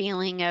from that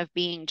feeling of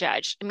being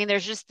judged. I mean,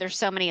 there's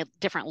so many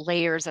different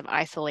layers of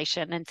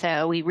isolation. And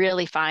so we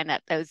really find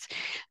that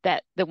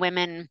the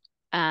women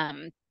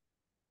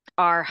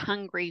are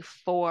hungry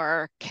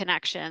for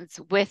connections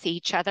with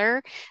each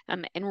other,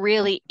 and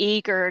really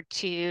eager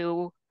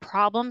to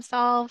problem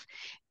solve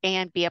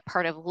and be a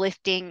part of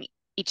lifting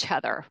each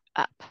other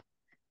up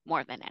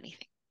more than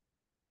anything.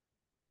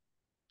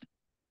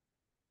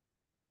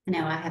 I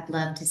know I have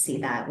loved to see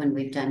that when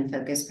we've done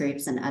focus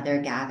groups and other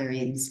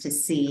gatherings, to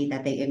see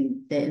that the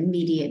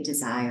immediate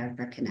desire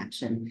for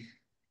connection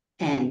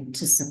and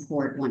to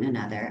support one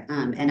another.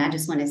 And I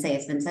just want to say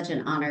it's been such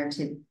an honor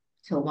to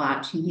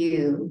watch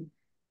you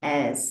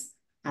as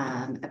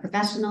a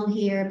professional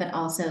here, but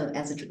also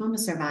as a trauma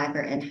survivor,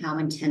 and how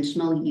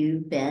intentional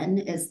you've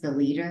been as the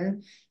leader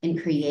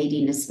in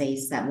creating a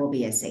space that will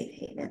be a safe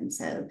haven.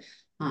 So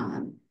I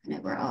know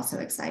we're also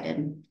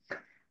excited.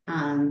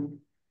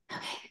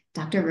 Okay,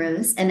 Dr.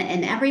 Rose, and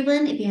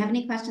everyone, if you have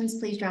any questions,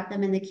 please drop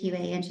them in the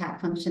QA and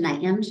chat function.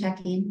 I am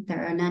checking,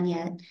 there are none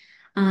yet.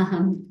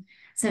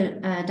 So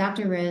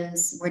Dr.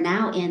 Rose, we're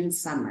now in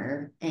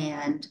summer,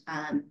 and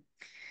I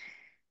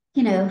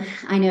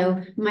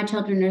know my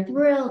children are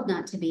thrilled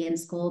not to be in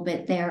school,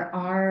 but there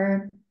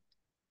are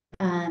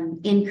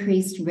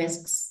increased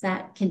risks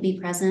that can be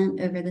present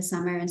over the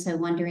summer. And so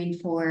wondering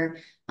for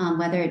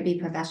whether it be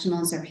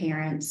professionals or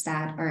parents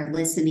that are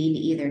listening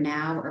either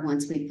now or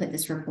once we put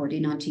this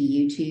recording onto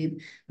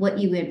YouTube, what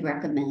you would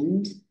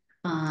recommend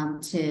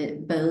to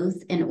both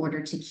in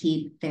order to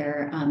keep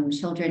their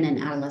children and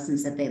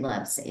adolescents that they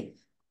love safe.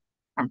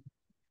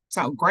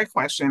 So great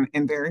question,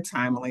 and very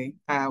timely.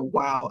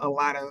 While a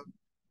lot of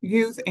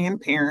youth and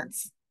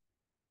parents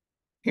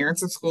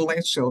of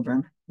school-age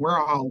children, we're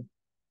all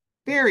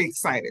very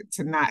excited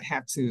to not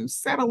have to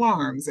set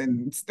alarms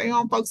and stay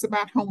on folks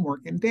about homework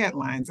and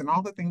deadlines and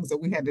all the things that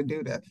we had to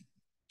do to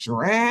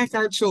drag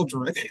our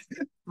children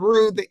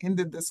through the end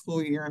of the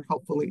school year and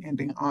hopefully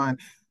ending on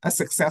a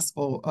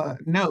successful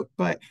note.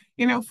 But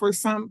for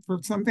some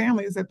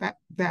families,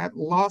 that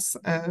loss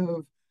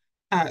of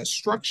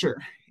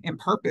structure and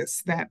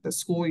purpose that the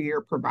school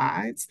year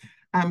provides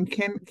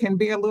can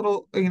be a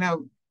little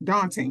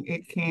daunting.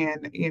 It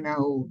can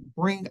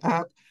bring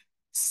up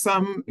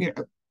some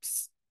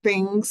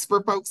things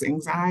for folks: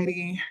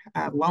 anxiety,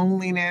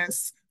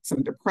 loneliness,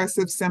 some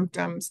depressive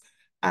symptoms.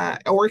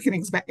 or it can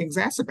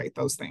exacerbate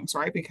those things,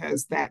 right?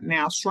 Because that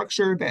now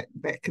structure,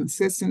 that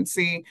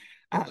consistency,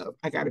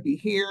 I got to be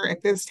here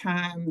at this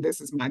time.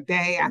 This is my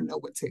day. I know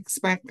what to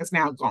expect. It's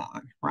now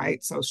gone,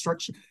 right? So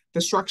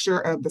the structure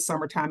of the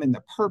summertime and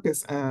the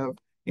purpose of,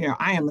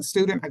 I am a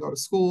student. I go to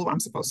school. I'm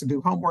supposed to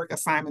do homework,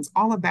 assignments.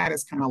 All of that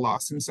is kind of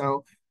lost. And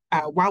so,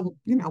 while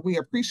we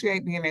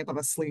appreciate being able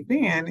to sleep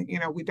in,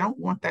 we don't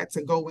want that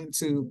to go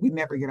into we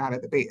never get out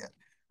of the bed,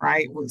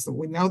 right? So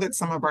we know that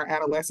some of our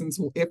adolescents,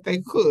 if they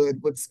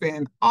could, would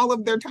spend all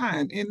of their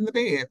time in the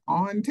bed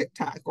on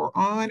TikTok or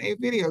on a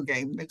video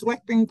game,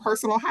 neglecting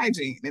personal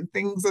hygiene and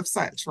things of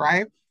such,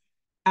 right?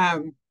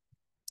 Um,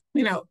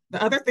 the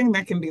other thing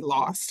that can be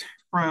lost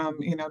from,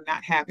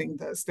 not having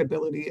the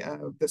stability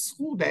of the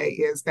school day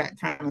is that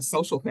kind of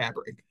social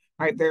fabric,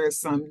 right? There is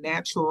some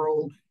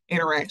natural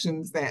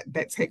interactions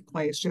that take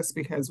place just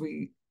because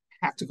we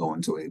have to go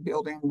into a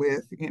building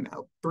with,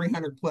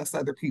 300 plus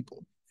other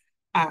people.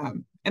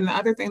 And the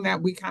other thing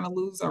that we kind of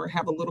lose or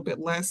have a little bit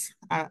less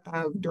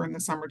of during the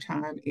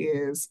summertime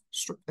is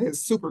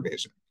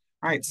supervision,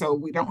 right? So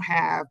we don't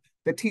have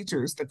the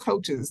teachers, the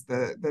coaches,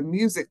 the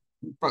music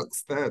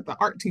folks, the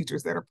art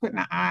teachers that are putting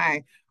an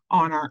eye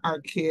on our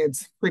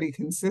kids pretty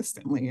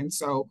consistently. And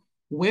so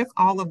with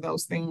all of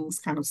those things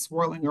kind of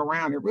swirling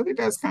around, it really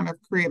does kind of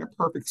create a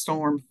perfect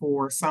storm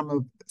for some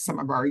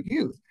of our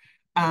youth.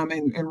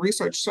 And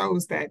research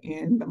shows that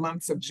in the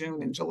months of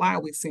June and July,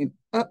 we've seen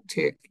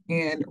uptick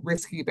in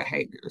risky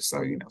behavior.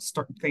 So,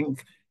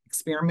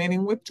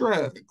 experimenting with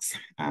drugs,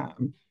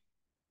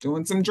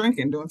 doing some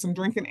drinking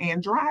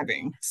and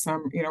driving,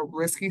 some,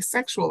 risky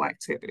sexual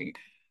activity.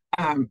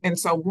 And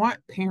so want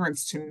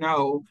parents to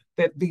know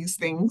that these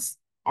things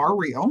are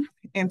real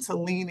and to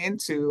lean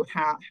into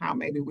how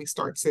maybe we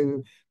start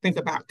to think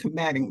about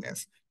combating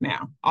this.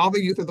 Now, all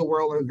the youth of the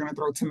world are going to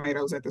throw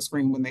tomatoes at the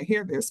screen when they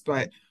hear this,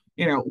 but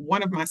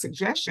one of my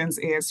suggestions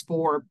is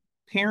for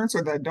parents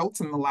or the adults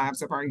in the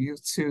lives of our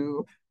youth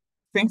to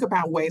think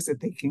about ways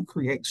that they can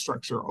create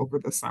structure over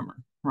the summer,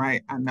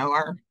 right? I know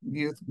our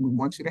youth, we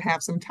want you to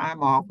have some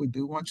time off. We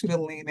do want you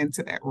to lean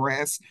into that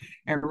rest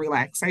and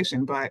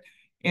relaxation, but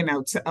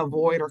to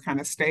avoid or kind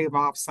of stave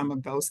off some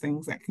of those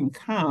things that can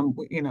come,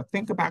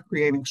 think about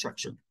creating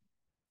structure.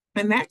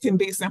 And that can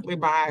be simply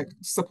by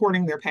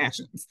supporting their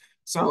passions.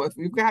 So if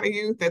you've got a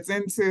youth that's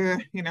into,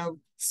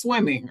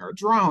 swimming or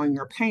drawing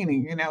or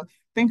painting,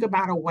 think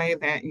about a way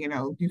that,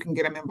 you can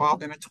get them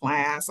involved in a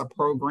class, a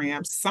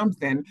program,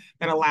 something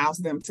that allows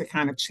them to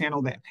kind of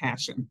channel that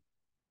passion.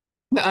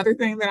 The other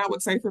thing that I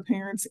would say for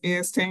parents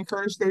is to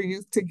encourage their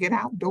youth to get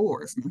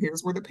outdoors. And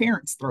here's where the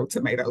parents throw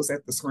tomatoes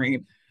at the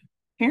screen.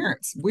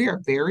 Parents, we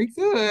are very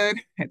good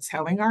at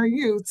telling our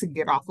youth to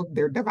get off of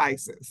their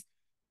devices.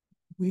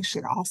 We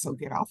should also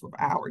get off of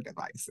our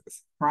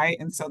devices, right?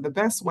 And so the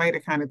best way to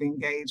kind of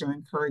engage or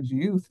encourage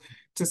youth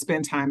to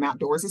spend time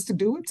outdoors is to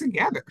do it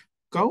together.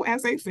 Go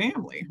as a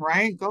family,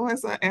 right? Go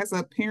as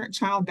a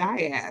parent-child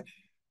dyad.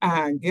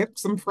 Get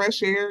some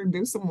fresh air,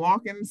 do some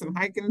walking, some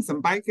hiking,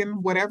 some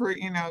biking, whatever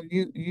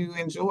you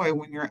enjoy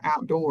when you're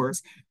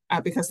outdoors,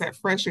 because that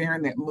fresh air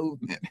and that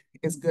movement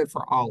is good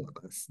for all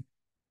of us.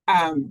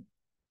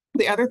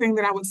 The other thing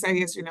that I would say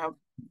is,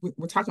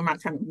 we're talking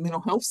about kind of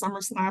mental health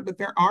summer slide, but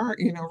there are,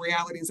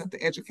 realities of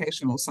the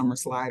educational summer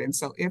slide. And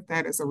so if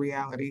that is a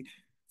reality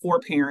for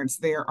parents,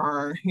 there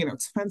are,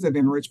 tons of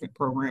enrichment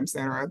programs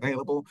that are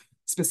available.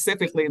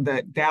 Specifically,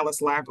 the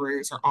Dallas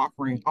libraries are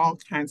offering all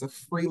kinds of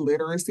free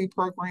literacy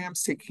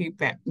programs to keep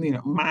that,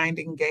 mind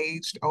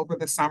engaged over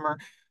the summer.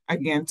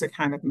 Again, to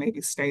kind of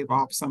maybe stave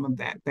off some of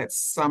that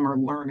summer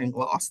learning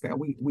loss that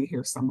we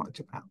hear so much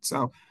about.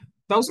 So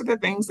those are the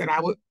things that I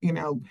would,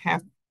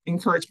 have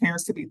encourage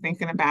parents to be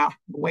thinking about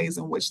ways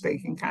in which they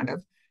can kind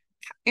of,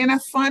 in a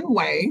fun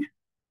way,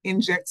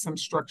 inject some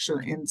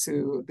structure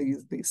into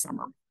these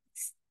summer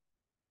months.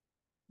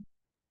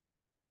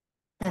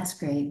 That's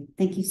great.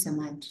 Thank you so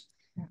much.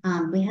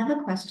 We have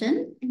a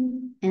question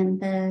in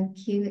the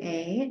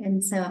QA,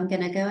 and so I'm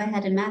going to go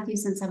ahead, and Matthew,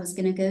 since I was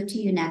going to go to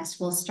you next,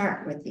 we'll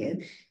start with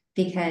you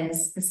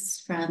because this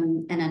is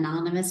from an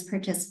anonymous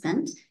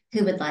participant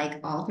who would like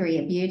all three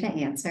of you to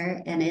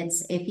answer. And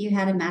it's, if you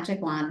had a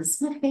magic wand, this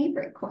is my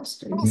favorite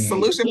question. Oh,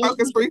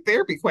 solution-focused brief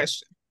therapy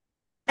question.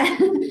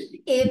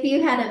 If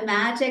you had a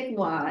magic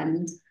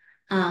wand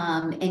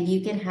and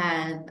you could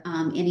have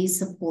any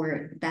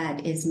support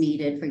that is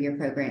needed for your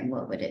program,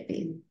 what would it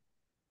be?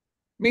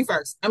 Me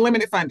first.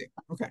 Unlimited funding.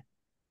 Okay.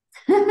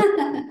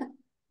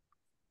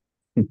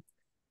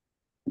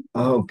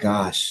 Oh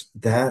gosh,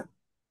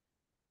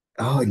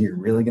 you're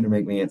really going to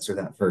make me answer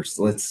that first.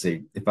 Let's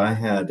see. If I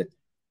had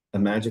a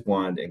magic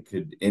wand and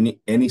could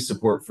any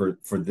support for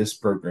this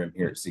program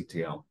here at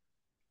CTL,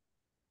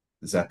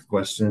 is that the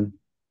question?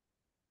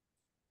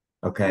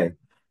 Okay.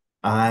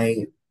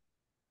 I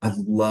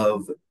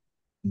love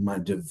my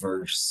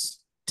diverse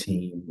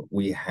team.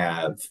 We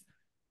have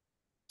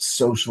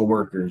social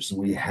workers,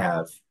 we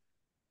have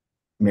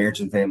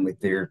marriage and family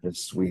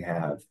therapists, we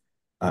have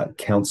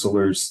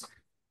counselors,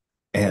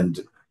 and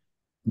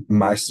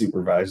my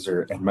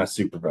supervisor and my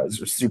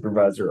supervisor's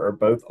supervisor are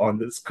both on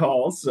this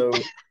call. So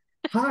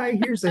hi,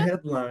 here's a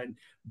headline.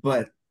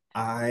 But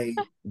I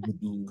would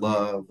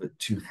love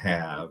to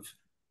have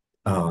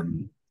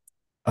um,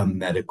 a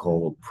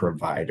medical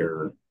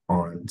provider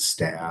on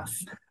staff,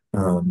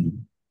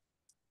 um,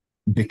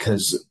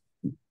 because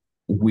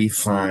we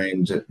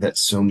find that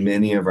so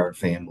many of our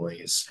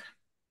families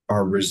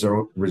are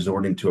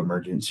resorting to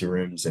emergency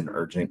rooms and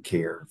urgent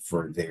care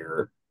for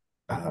their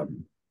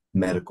um,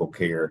 medical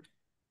care.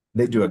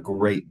 They do a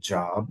great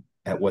job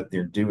at what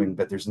they're doing,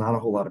 but there's not a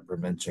whole lot of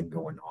prevention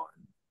going on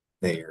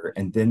there.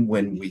 And then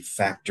when we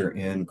factor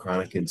in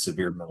chronic and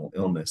severe mental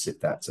illness, if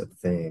that's a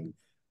thing,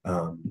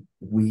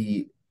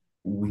 we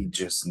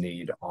just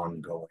need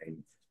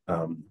ongoing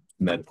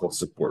medical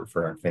support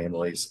for our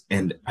families.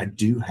 And I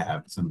do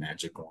have some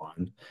magic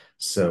wand,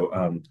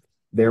 so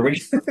there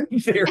we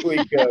there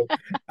we go.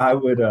 I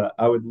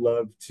would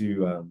love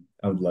to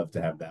I would love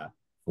to have that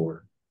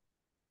for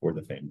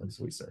the families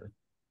we serve.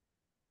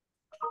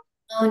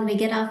 When we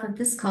get off of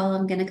this call,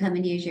 I'm going to come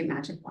and use your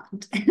magic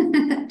wand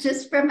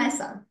just for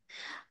myself.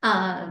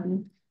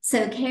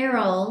 So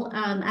Carol,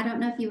 I don't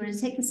know if you want to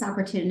take this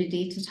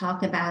opportunity to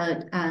talk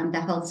about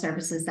the health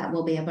services that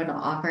we'll be able to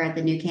offer at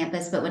the new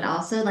campus, but would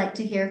also like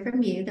to hear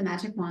from you, the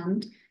magic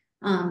wand,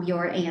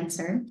 your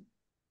answer.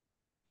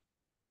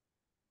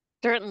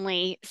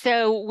 Certainly.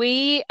 So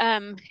we,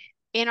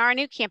 in our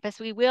new campus,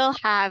 we will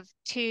have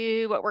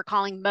two what we're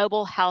calling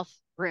mobile health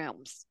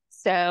rooms.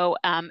 So,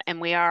 and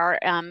we are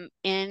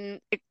in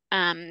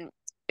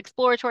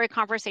exploratory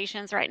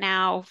conversations right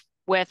now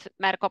with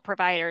medical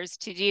providers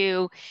to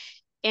do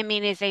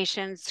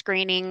immunizations,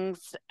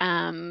 screenings,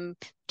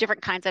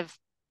 different kinds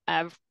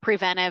of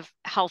preventive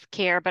health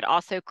care, but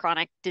also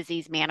chronic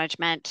disease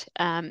management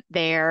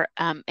there,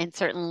 and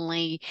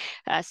certainly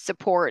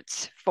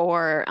supports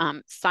for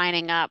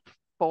signing up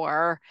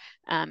for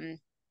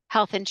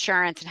health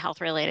insurance and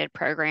health related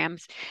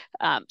programs.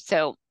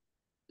 So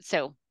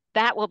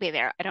that will be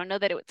there. I don't know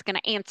that it's going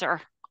to answer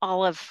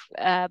all of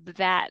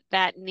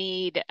that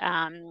need,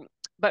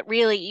 but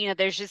really,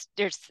 there's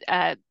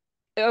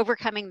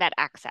overcoming that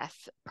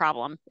access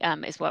problem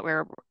is what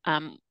we're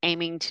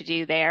aiming to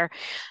do there.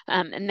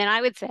 And then I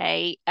would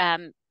say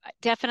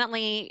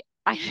definitely,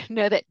 I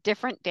know that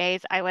different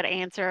days I would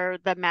answer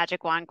the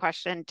magic wand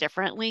question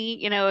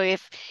differently.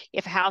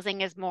 If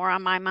housing is more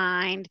on my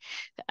mind,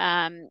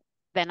 then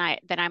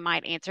I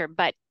might answer.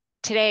 But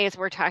today, as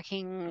we're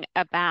talking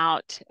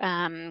about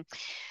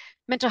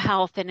mental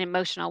health and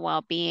emotional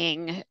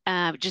well-being,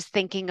 just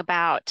thinking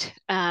about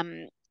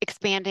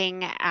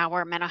expanding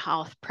our mental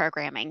health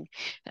programming.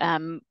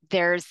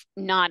 There's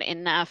not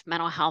enough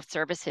mental health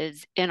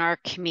services in our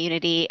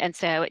community, and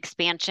so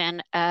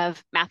expansion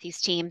of Matthew's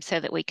team so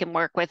that we can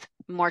work with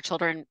more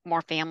children,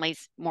 more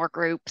families, more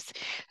groups.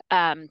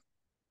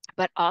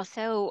 But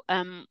also,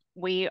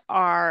 we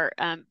are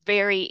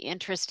very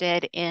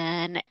interested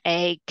in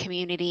a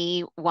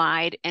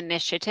community-wide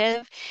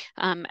initiative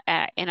in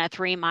a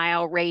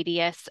 3-mile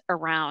radius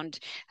around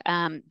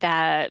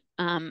our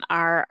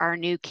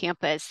new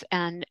campus,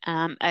 and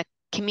a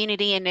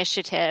community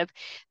initiative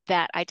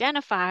that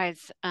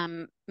identifies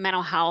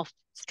mental health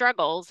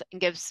struggles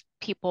and gives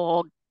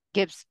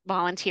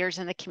volunteers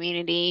in the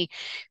community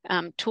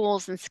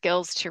tools and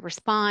skills to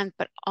respond,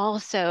 but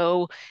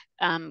also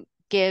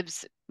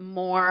gives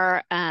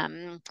more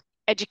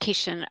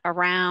education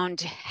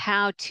around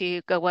how to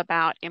go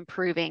about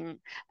improving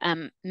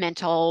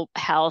mental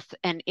health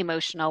and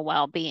emotional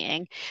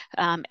well-being,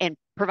 and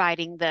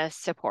providing the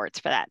supports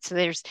for that. So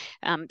there's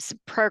some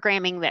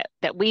programming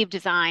that we've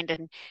designed,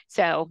 and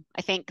so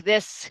I think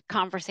this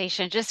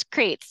conversation just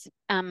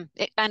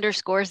it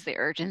underscores the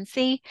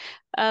urgency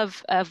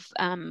of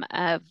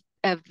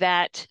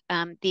that,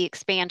 the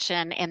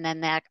expansion, and then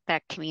that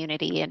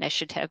community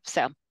initiative.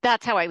 So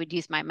that's how I would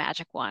use my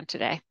magic wand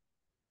today.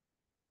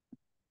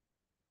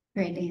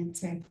 Great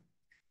answer.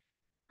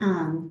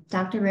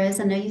 Dr. Rose,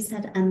 I know you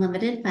said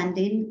unlimited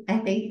funding. I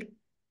think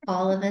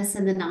all of us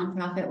in the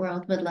nonprofit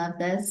world would love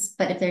this,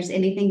 but if there's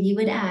anything you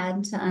would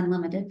add to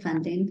unlimited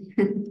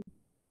funding.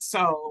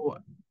 So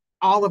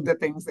all of the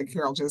things that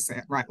Carol just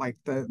said, right? Like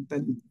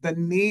the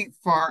need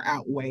far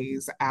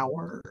outweighs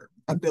our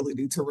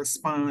ability to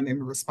respond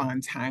and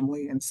respond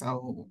timely. And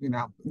so,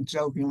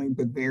 jokingly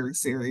but very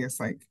serious,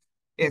 like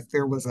if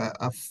there was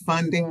a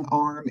funding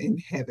arm in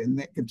heaven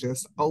that could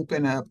just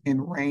open up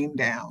and rain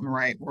down,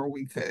 right, where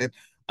we could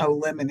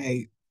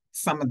eliminate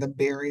some of the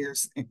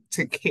barriers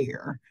to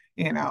care,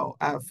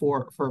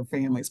 for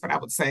families. But I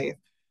would say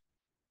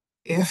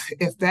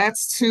if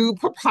that's too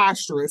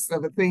preposterous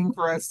of a thing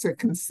for us to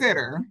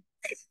consider,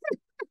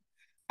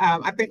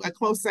 I think a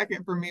close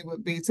second for me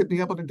would be to be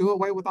able to do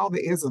away with all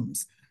the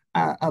isms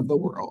of the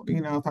world.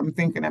 If I'm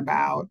thinking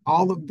about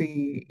all of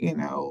the,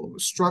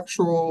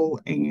 structural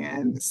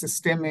and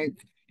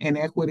systemic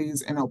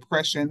inequities and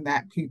oppression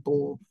that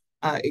people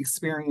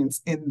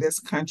experience in this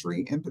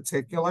country in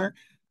particular,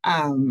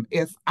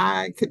 if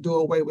I could do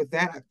away with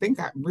that, I think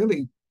I'd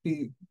really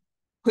be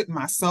putting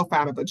myself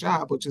out of a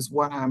job, which is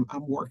what I'm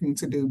working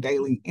to do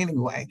daily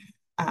anyway.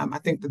 I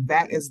think that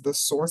that is the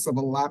source of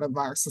a lot of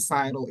our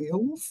societal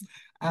ills.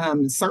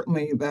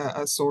 Certainly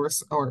a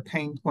source or a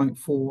pain point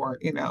for,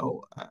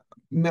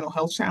 mental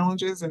health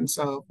challenges. And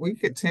so if we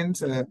could tend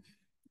to,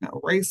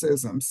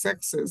 racism,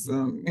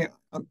 sexism,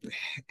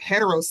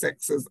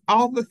 heterosexism,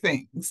 all the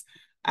things,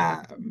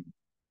 um,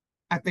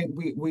 I think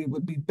we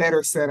would be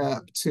better set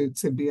up to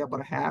be able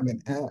to have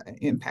an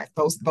impact.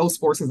 Those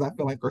forces I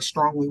feel like are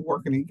strongly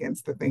working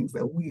against the things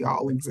that we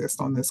all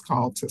exist on this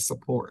call to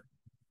support.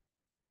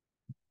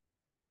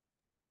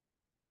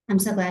 I'm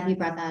so glad you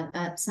brought that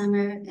up,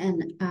 Summer.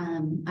 And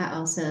I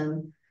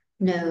also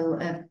know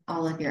of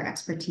all of your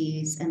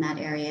expertise in that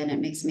area, and it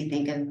makes me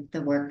think of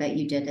the work that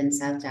you did in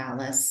South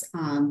Dallas,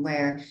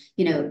 where,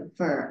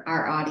 for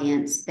our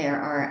audience, there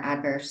are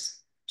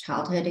adverse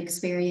childhood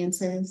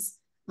experiences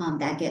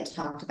that get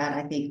talked about,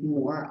 I think,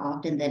 more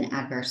often than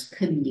adverse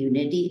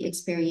community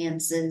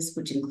experiences,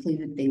 which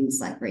include things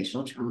like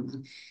racial trauma.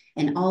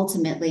 And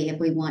ultimately, if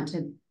we want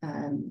to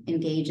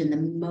engage in the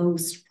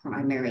most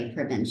primary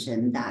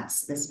prevention,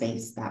 that's the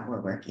space that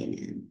we're working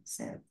in.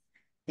 So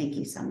thank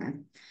you, Summer.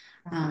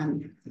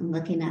 I'm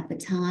looking at the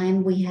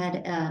time. We had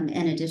an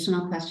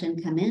additional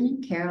question come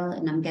in, Carol,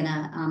 and I'm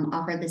gonna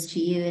offer this to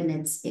you, and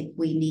it's if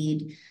we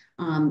need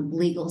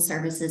legal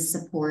services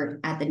support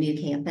at the new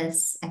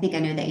campus. I think I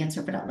know the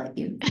answer, but I'll let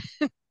you.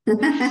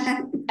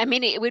 I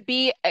mean, it would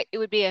be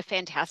a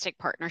fantastic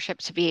partnership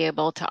to be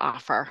able to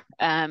offer.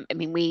 I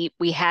mean,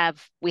 we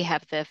have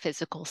the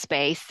physical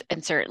space,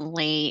 and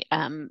certainly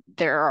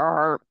there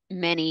are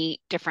many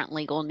different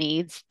legal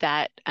needs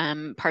that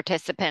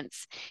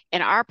participants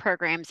in our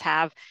programs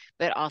have,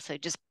 but also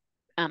just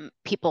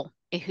people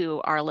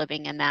who are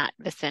living in that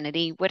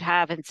vicinity would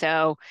have. And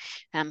so,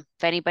 if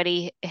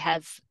anybody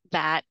has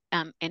that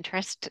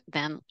interest,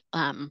 then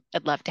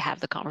I'd love to have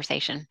the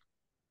conversation.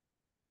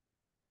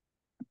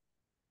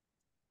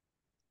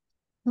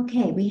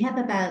 Okay, we have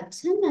about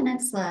 10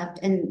 minutes left,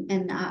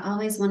 and I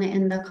always want to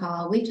end the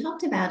call. We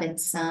talked about it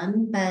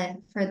some, but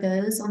for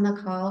those on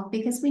the call,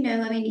 because we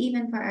know, I mean,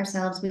 even for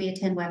ourselves, we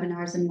attend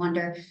webinars and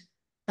wonder,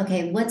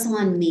 okay, what's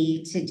on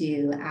me to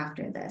do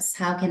after this?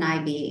 How can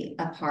I be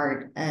a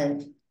part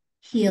of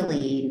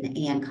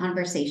healing and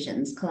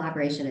conversations,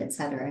 collaboration, et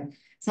cetera?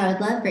 So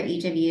I'd love for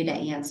each of you to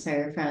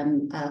answer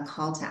from a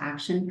call to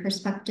action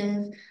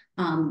perspective,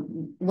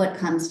 what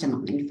comes to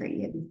mind for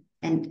you.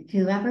 And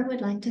whoever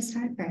would like to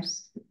start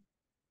first.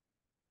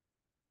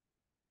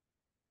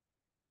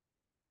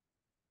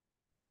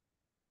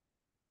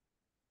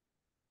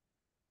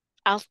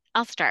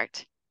 I'll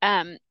start.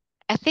 I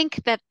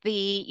think that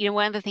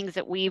one of the things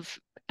that we've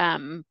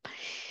um,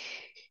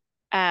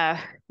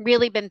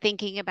 really been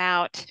thinking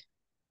about,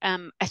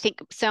 I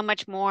think so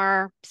much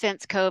more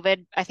since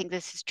COVID. I think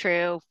this is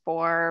true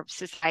for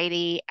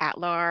society at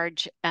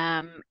large,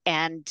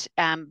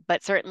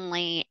 but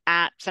certainly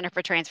at Center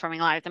for Transforming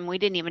Lives. And we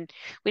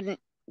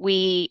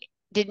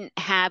didn't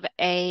have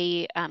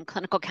a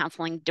clinical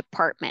counseling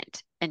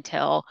department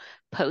until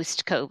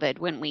post-COVID,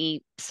 when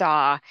we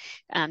saw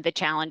the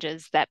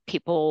challenges that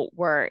people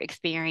were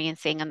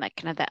experiencing and that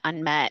kind of the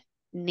unmet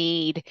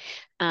need.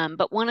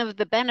 But one of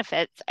the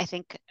benefits, I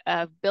think,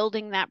 of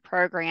building that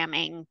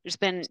programming, there's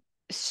been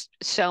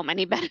so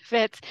many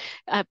benefits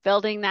of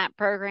building that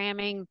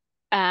programming,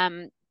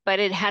 but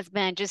it has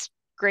been just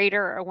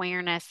greater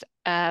awareness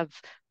of,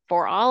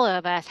 for all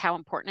of us, how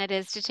important it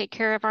is to take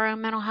care of our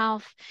own mental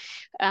health,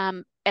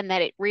 and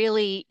that it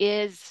really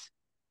is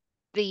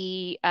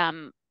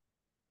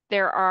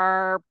there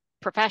are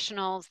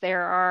professionals,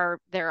 there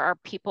are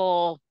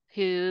people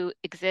who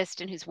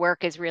exist and whose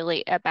work is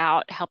really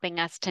about helping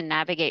us to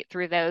navigate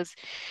through those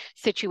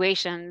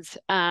situations.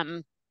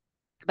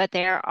 But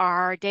there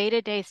are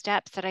day-to-day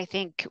steps that I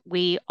think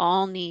we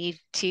all need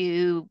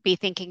to be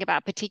thinking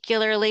about,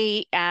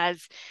 particularly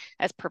as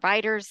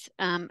providers,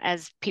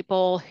 as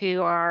people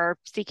who are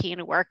seeking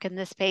to work in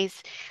this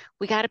space.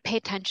 We got to pay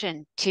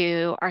attention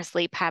to our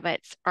sleep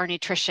habits, our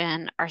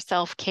nutrition, our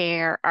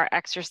self-care, our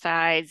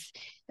exercise,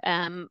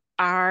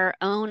 our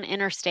own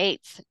inner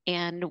states,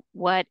 and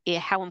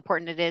how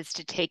important it is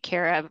to take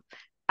care of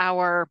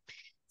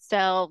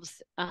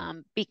ourselves,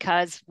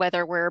 because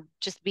whether we're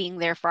just being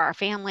there for our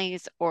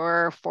families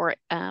or for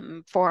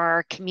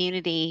our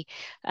community,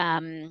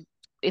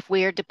 if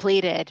we are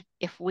depleted,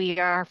 if we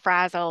are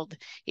frazzled,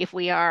 if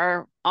we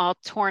are all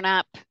torn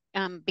up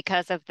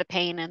because of the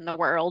pain in the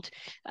world,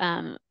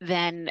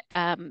 then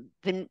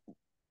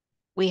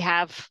we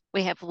have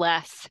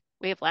less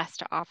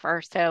to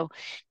offer. So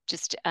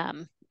just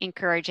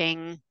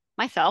encouraging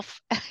myself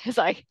as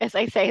I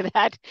say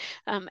that,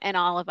 and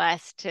all of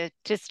us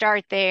to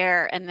start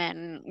there and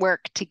then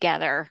work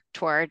together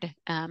toward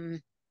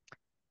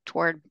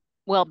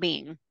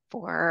well-being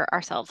for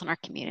ourselves and our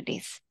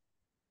communities.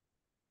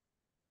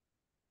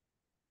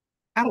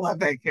 I love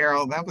that,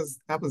 Carol. That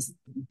was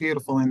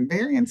beautiful and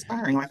very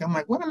inspiring. Like, I'm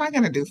like, what am I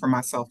going to do for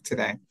myself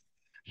today?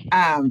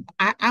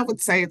 I would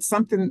say it's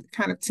something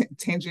kind of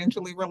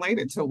tangentially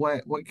related to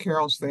what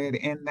Carol said,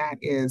 and that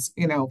is,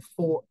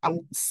 for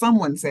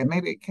someone said,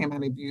 maybe it came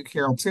out of you,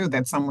 Carol, too,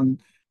 that someone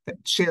that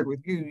shared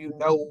with you,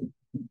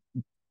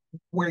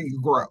 where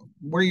you grow.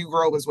 Where you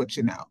grow is what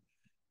you know.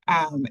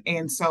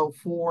 And so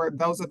for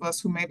those of us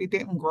who maybe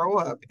didn't grow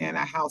up in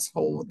a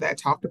household that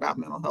talked about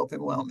mental health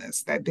and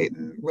wellness, that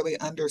didn't really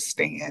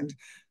understand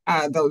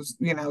those,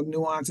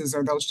 nuances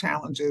or those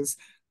challenges,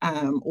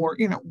 or,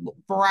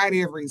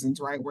 variety of reasons,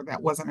 right, where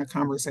that wasn't a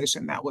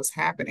conversation that was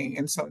happening.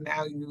 And so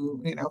now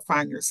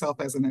find yourself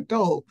as an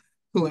adult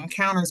who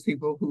encounters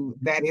people who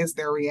that is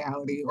their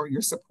reality, or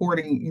you're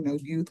supporting,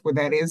 youth where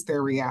that is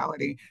their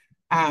reality.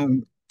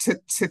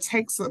 To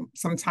take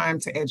some time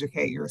to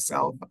educate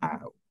yourself.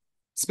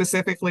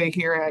 Specifically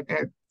here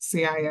at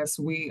CIS,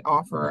 we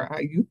offer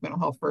a youth mental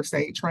health first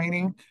aid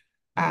training.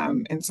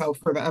 And so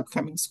for the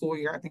upcoming school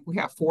year, I think we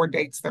have 4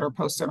 dates that are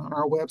posted on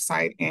our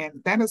website.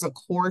 And that is a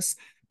course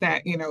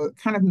that,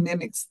 kind of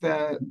mimics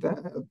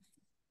the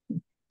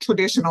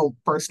traditional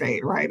first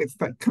aid, right? It's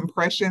the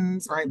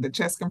compressions, right? The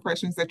chest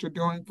compressions that you're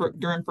doing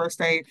during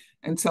first aid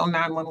until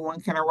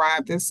 911 can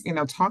arrive. This,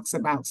 talks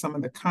about some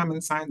of the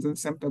common signs and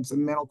symptoms of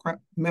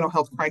mental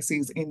health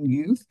crises in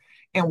youth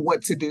and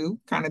what to do,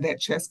 kind of that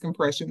chest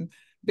compression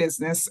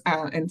business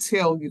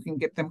until you can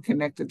get them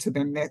connected to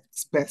their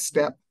next best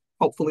step,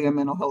 hopefully a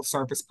mental health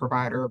service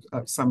provider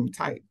of some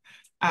type.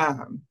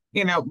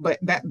 But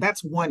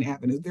that's one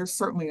avenue. There's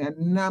certainly a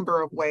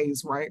number of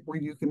ways, right, where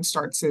you can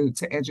start to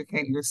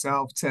educate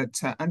yourself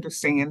to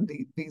understand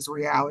these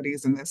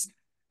realities and this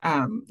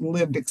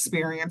lived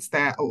experience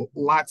that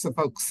lots of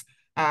folks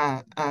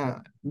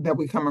that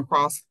we come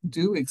across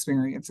do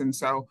experience. And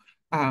so,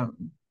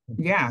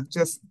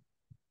 just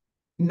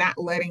not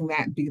letting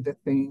that be the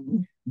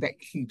thing that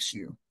keeps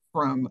you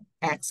from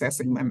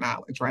accessing the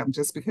knowledge, right?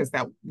 Just because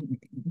that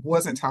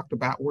wasn't talked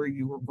about where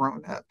you were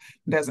grown up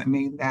doesn't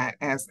mean that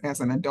as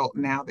an adult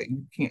now that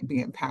you can't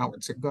be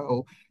empowered to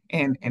go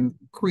and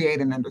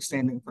create an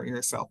understanding for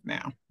yourself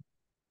now.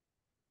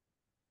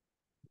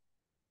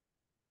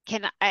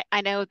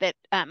 I know that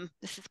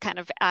this is kind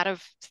of out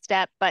of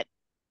step, but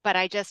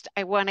I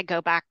want to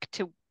go back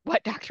to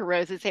what Dr.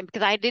 Rose is saying,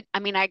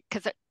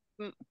 because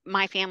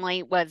my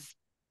family was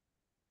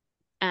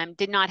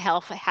did not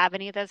have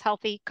any of those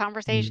healthy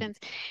conversations.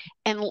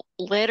 And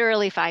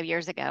literally 5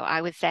 years ago,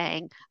 I was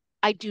saying,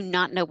 I do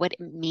not know what it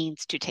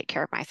means to take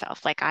care of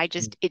myself. Like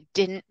it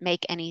didn't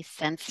make any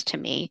sense to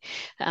me.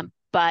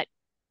 But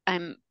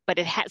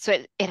it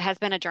has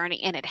been a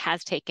journey, and it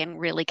has taken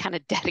really kind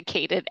of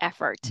dedicated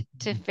effort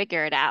to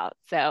figure it out.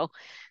 So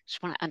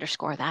just want to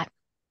underscore that.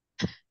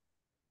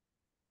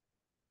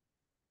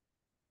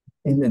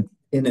 In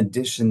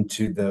addition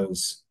to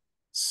those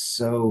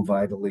so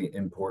vitally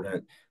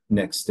important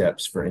next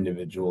steps for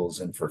individuals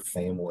and for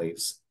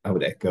families, I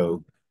would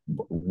echo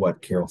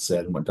what Carol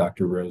said and what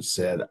Dr. Rose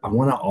said. I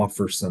want to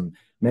offer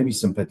maybe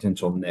some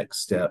potential next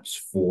steps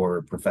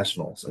for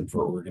professionals and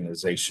for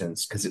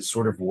organizations, because it's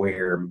sort of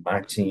where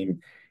my team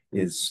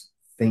is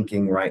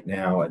thinking right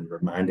now and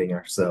reminding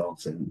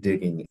ourselves and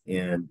digging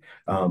in.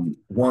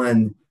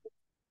 One,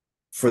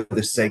 for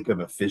the sake of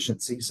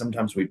efficiency,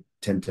 sometimes we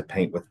tend to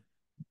paint with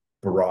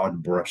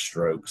broad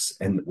brushstrokes,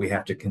 and we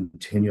have to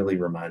continually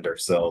remind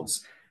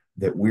ourselves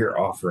that we're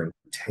offering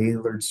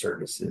tailored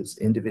services,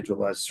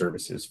 individualized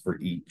services for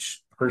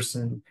each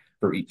person,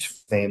 for each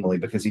family,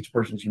 because each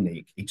person's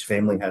unique. Each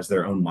family has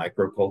their own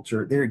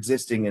microculture. They're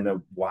existing in a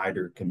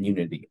wider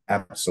community,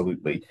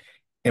 absolutely.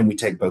 And we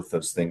take both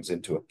those things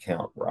into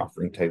account. We're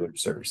offering tailored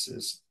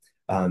services.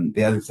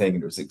 The other thing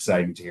that was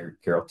exciting to hear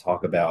Carol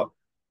talk about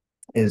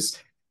is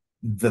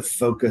the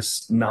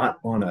focus not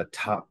on a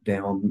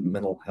top-down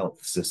mental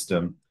health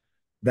system.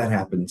 That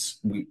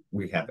happens.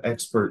 We have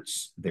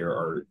experts, there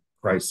are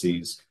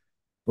crises,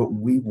 but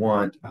we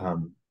want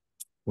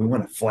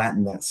to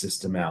flatten that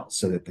system out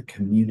so that the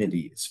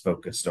community is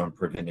focused on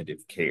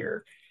preventative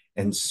care.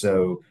 And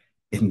so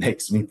it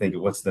makes me think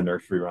of what's the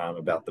nursery rhyme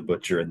about the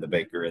butcher and the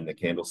baker and the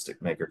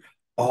candlestick maker.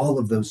 All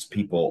of those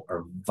people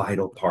are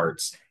vital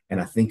parts. And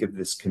I think of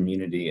this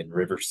community in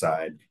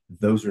Riverside,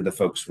 those are the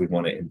folks we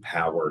want to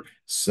empower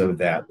so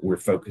that we're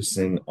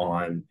focusing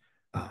on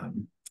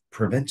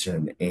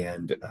prevention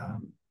and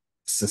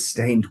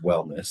sustained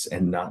wellness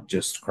and not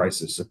just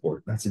crisis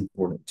support. That's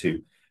important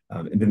too.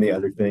 And then the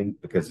other thing,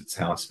 because it's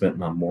how I spent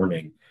my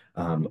morning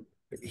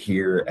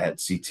here at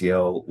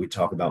CTL, we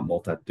talk about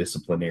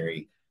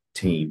multidisciplinary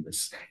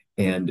teams,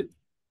 and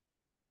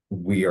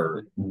we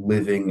are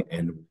living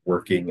and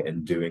working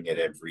and doing it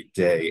every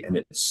day. And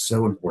it's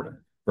so important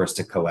for us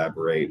to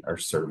collaborate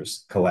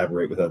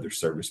with other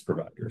service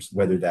providers,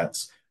 whether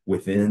that's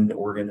within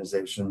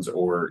organizations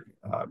or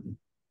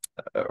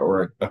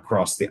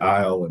across the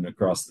aisle and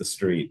across the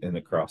street and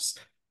across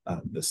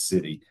the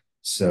city.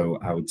 So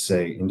I would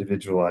say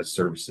individualized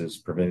services,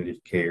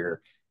 preventative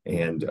care,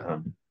 and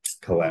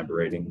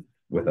collaborating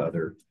with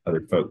other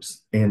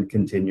folks, and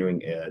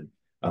continuing ed.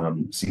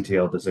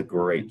 CTL does a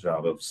great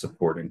job of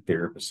supporting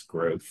therapist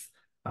growth.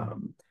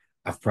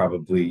 I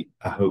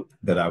hope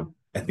that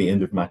at the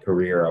end of my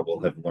career, I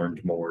will have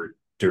learned more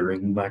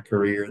during my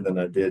career than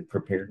I did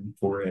preparing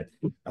for it.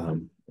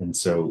 And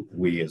so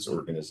we as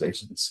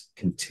organizations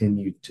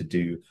continue to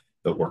do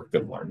the work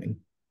of learning.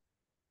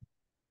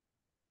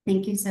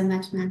 Thank you so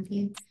much,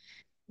 Matthew.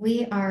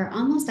 We are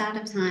almost out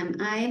of time.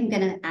 I am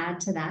going to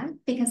add to that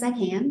because I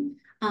can.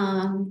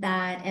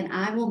 And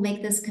I will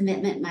make this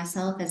commitment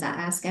myself as I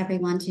ask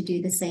everyone to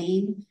do the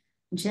same.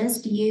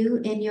 Just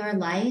you in your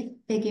life,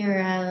 figure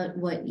out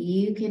what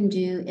you can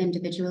do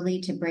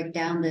individually to break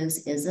down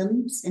those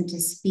isms and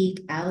to speak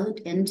out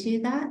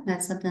into that.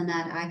 That's something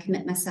that I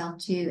commit myself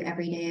to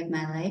every day of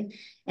my life.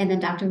 And then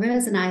Dr.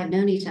 Rose and I have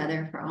known each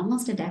other for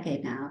almost a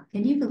decade now.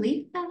 Can you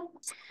believe that?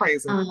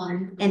 Crazy.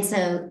 And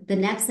so the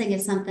next thing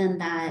is something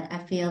that I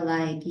feel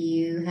like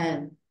you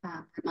have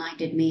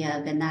reminded me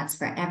of, and that's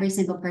for every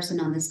single person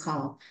on this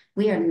call.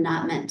 We are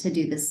not meant to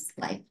do this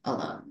life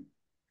alone.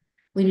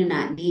 We do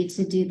not need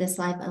to do this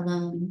life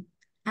alone.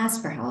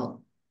 Ask for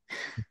help.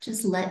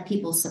 Just let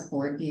people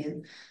support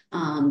you.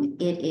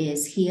 It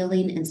is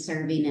healing and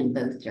serving in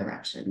both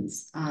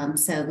directions.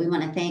 So we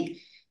want to thank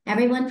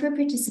everyone for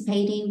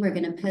participating. We're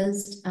going to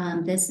post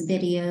this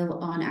video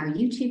on our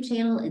YouTube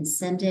channel and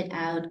send it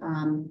out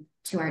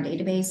to our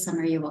database.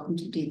 Summer, you're welcome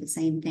to do the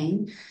same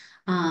thing.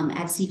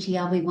 At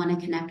CTL, we want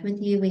to connect with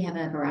you. We have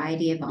a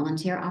variety of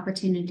volunteer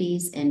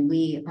opportunities, and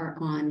we are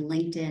on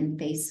LinkedIn,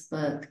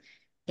 Facebook,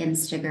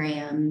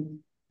 Instagram,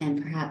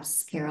 and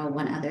perhaps, Carol,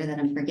 one other that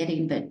I'm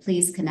forgetting, but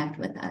please connect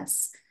with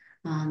us.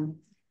 And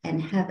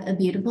have a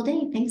beautiful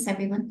day. Thanks,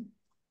 everyone.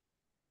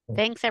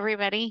 Thanks,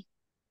 everybody.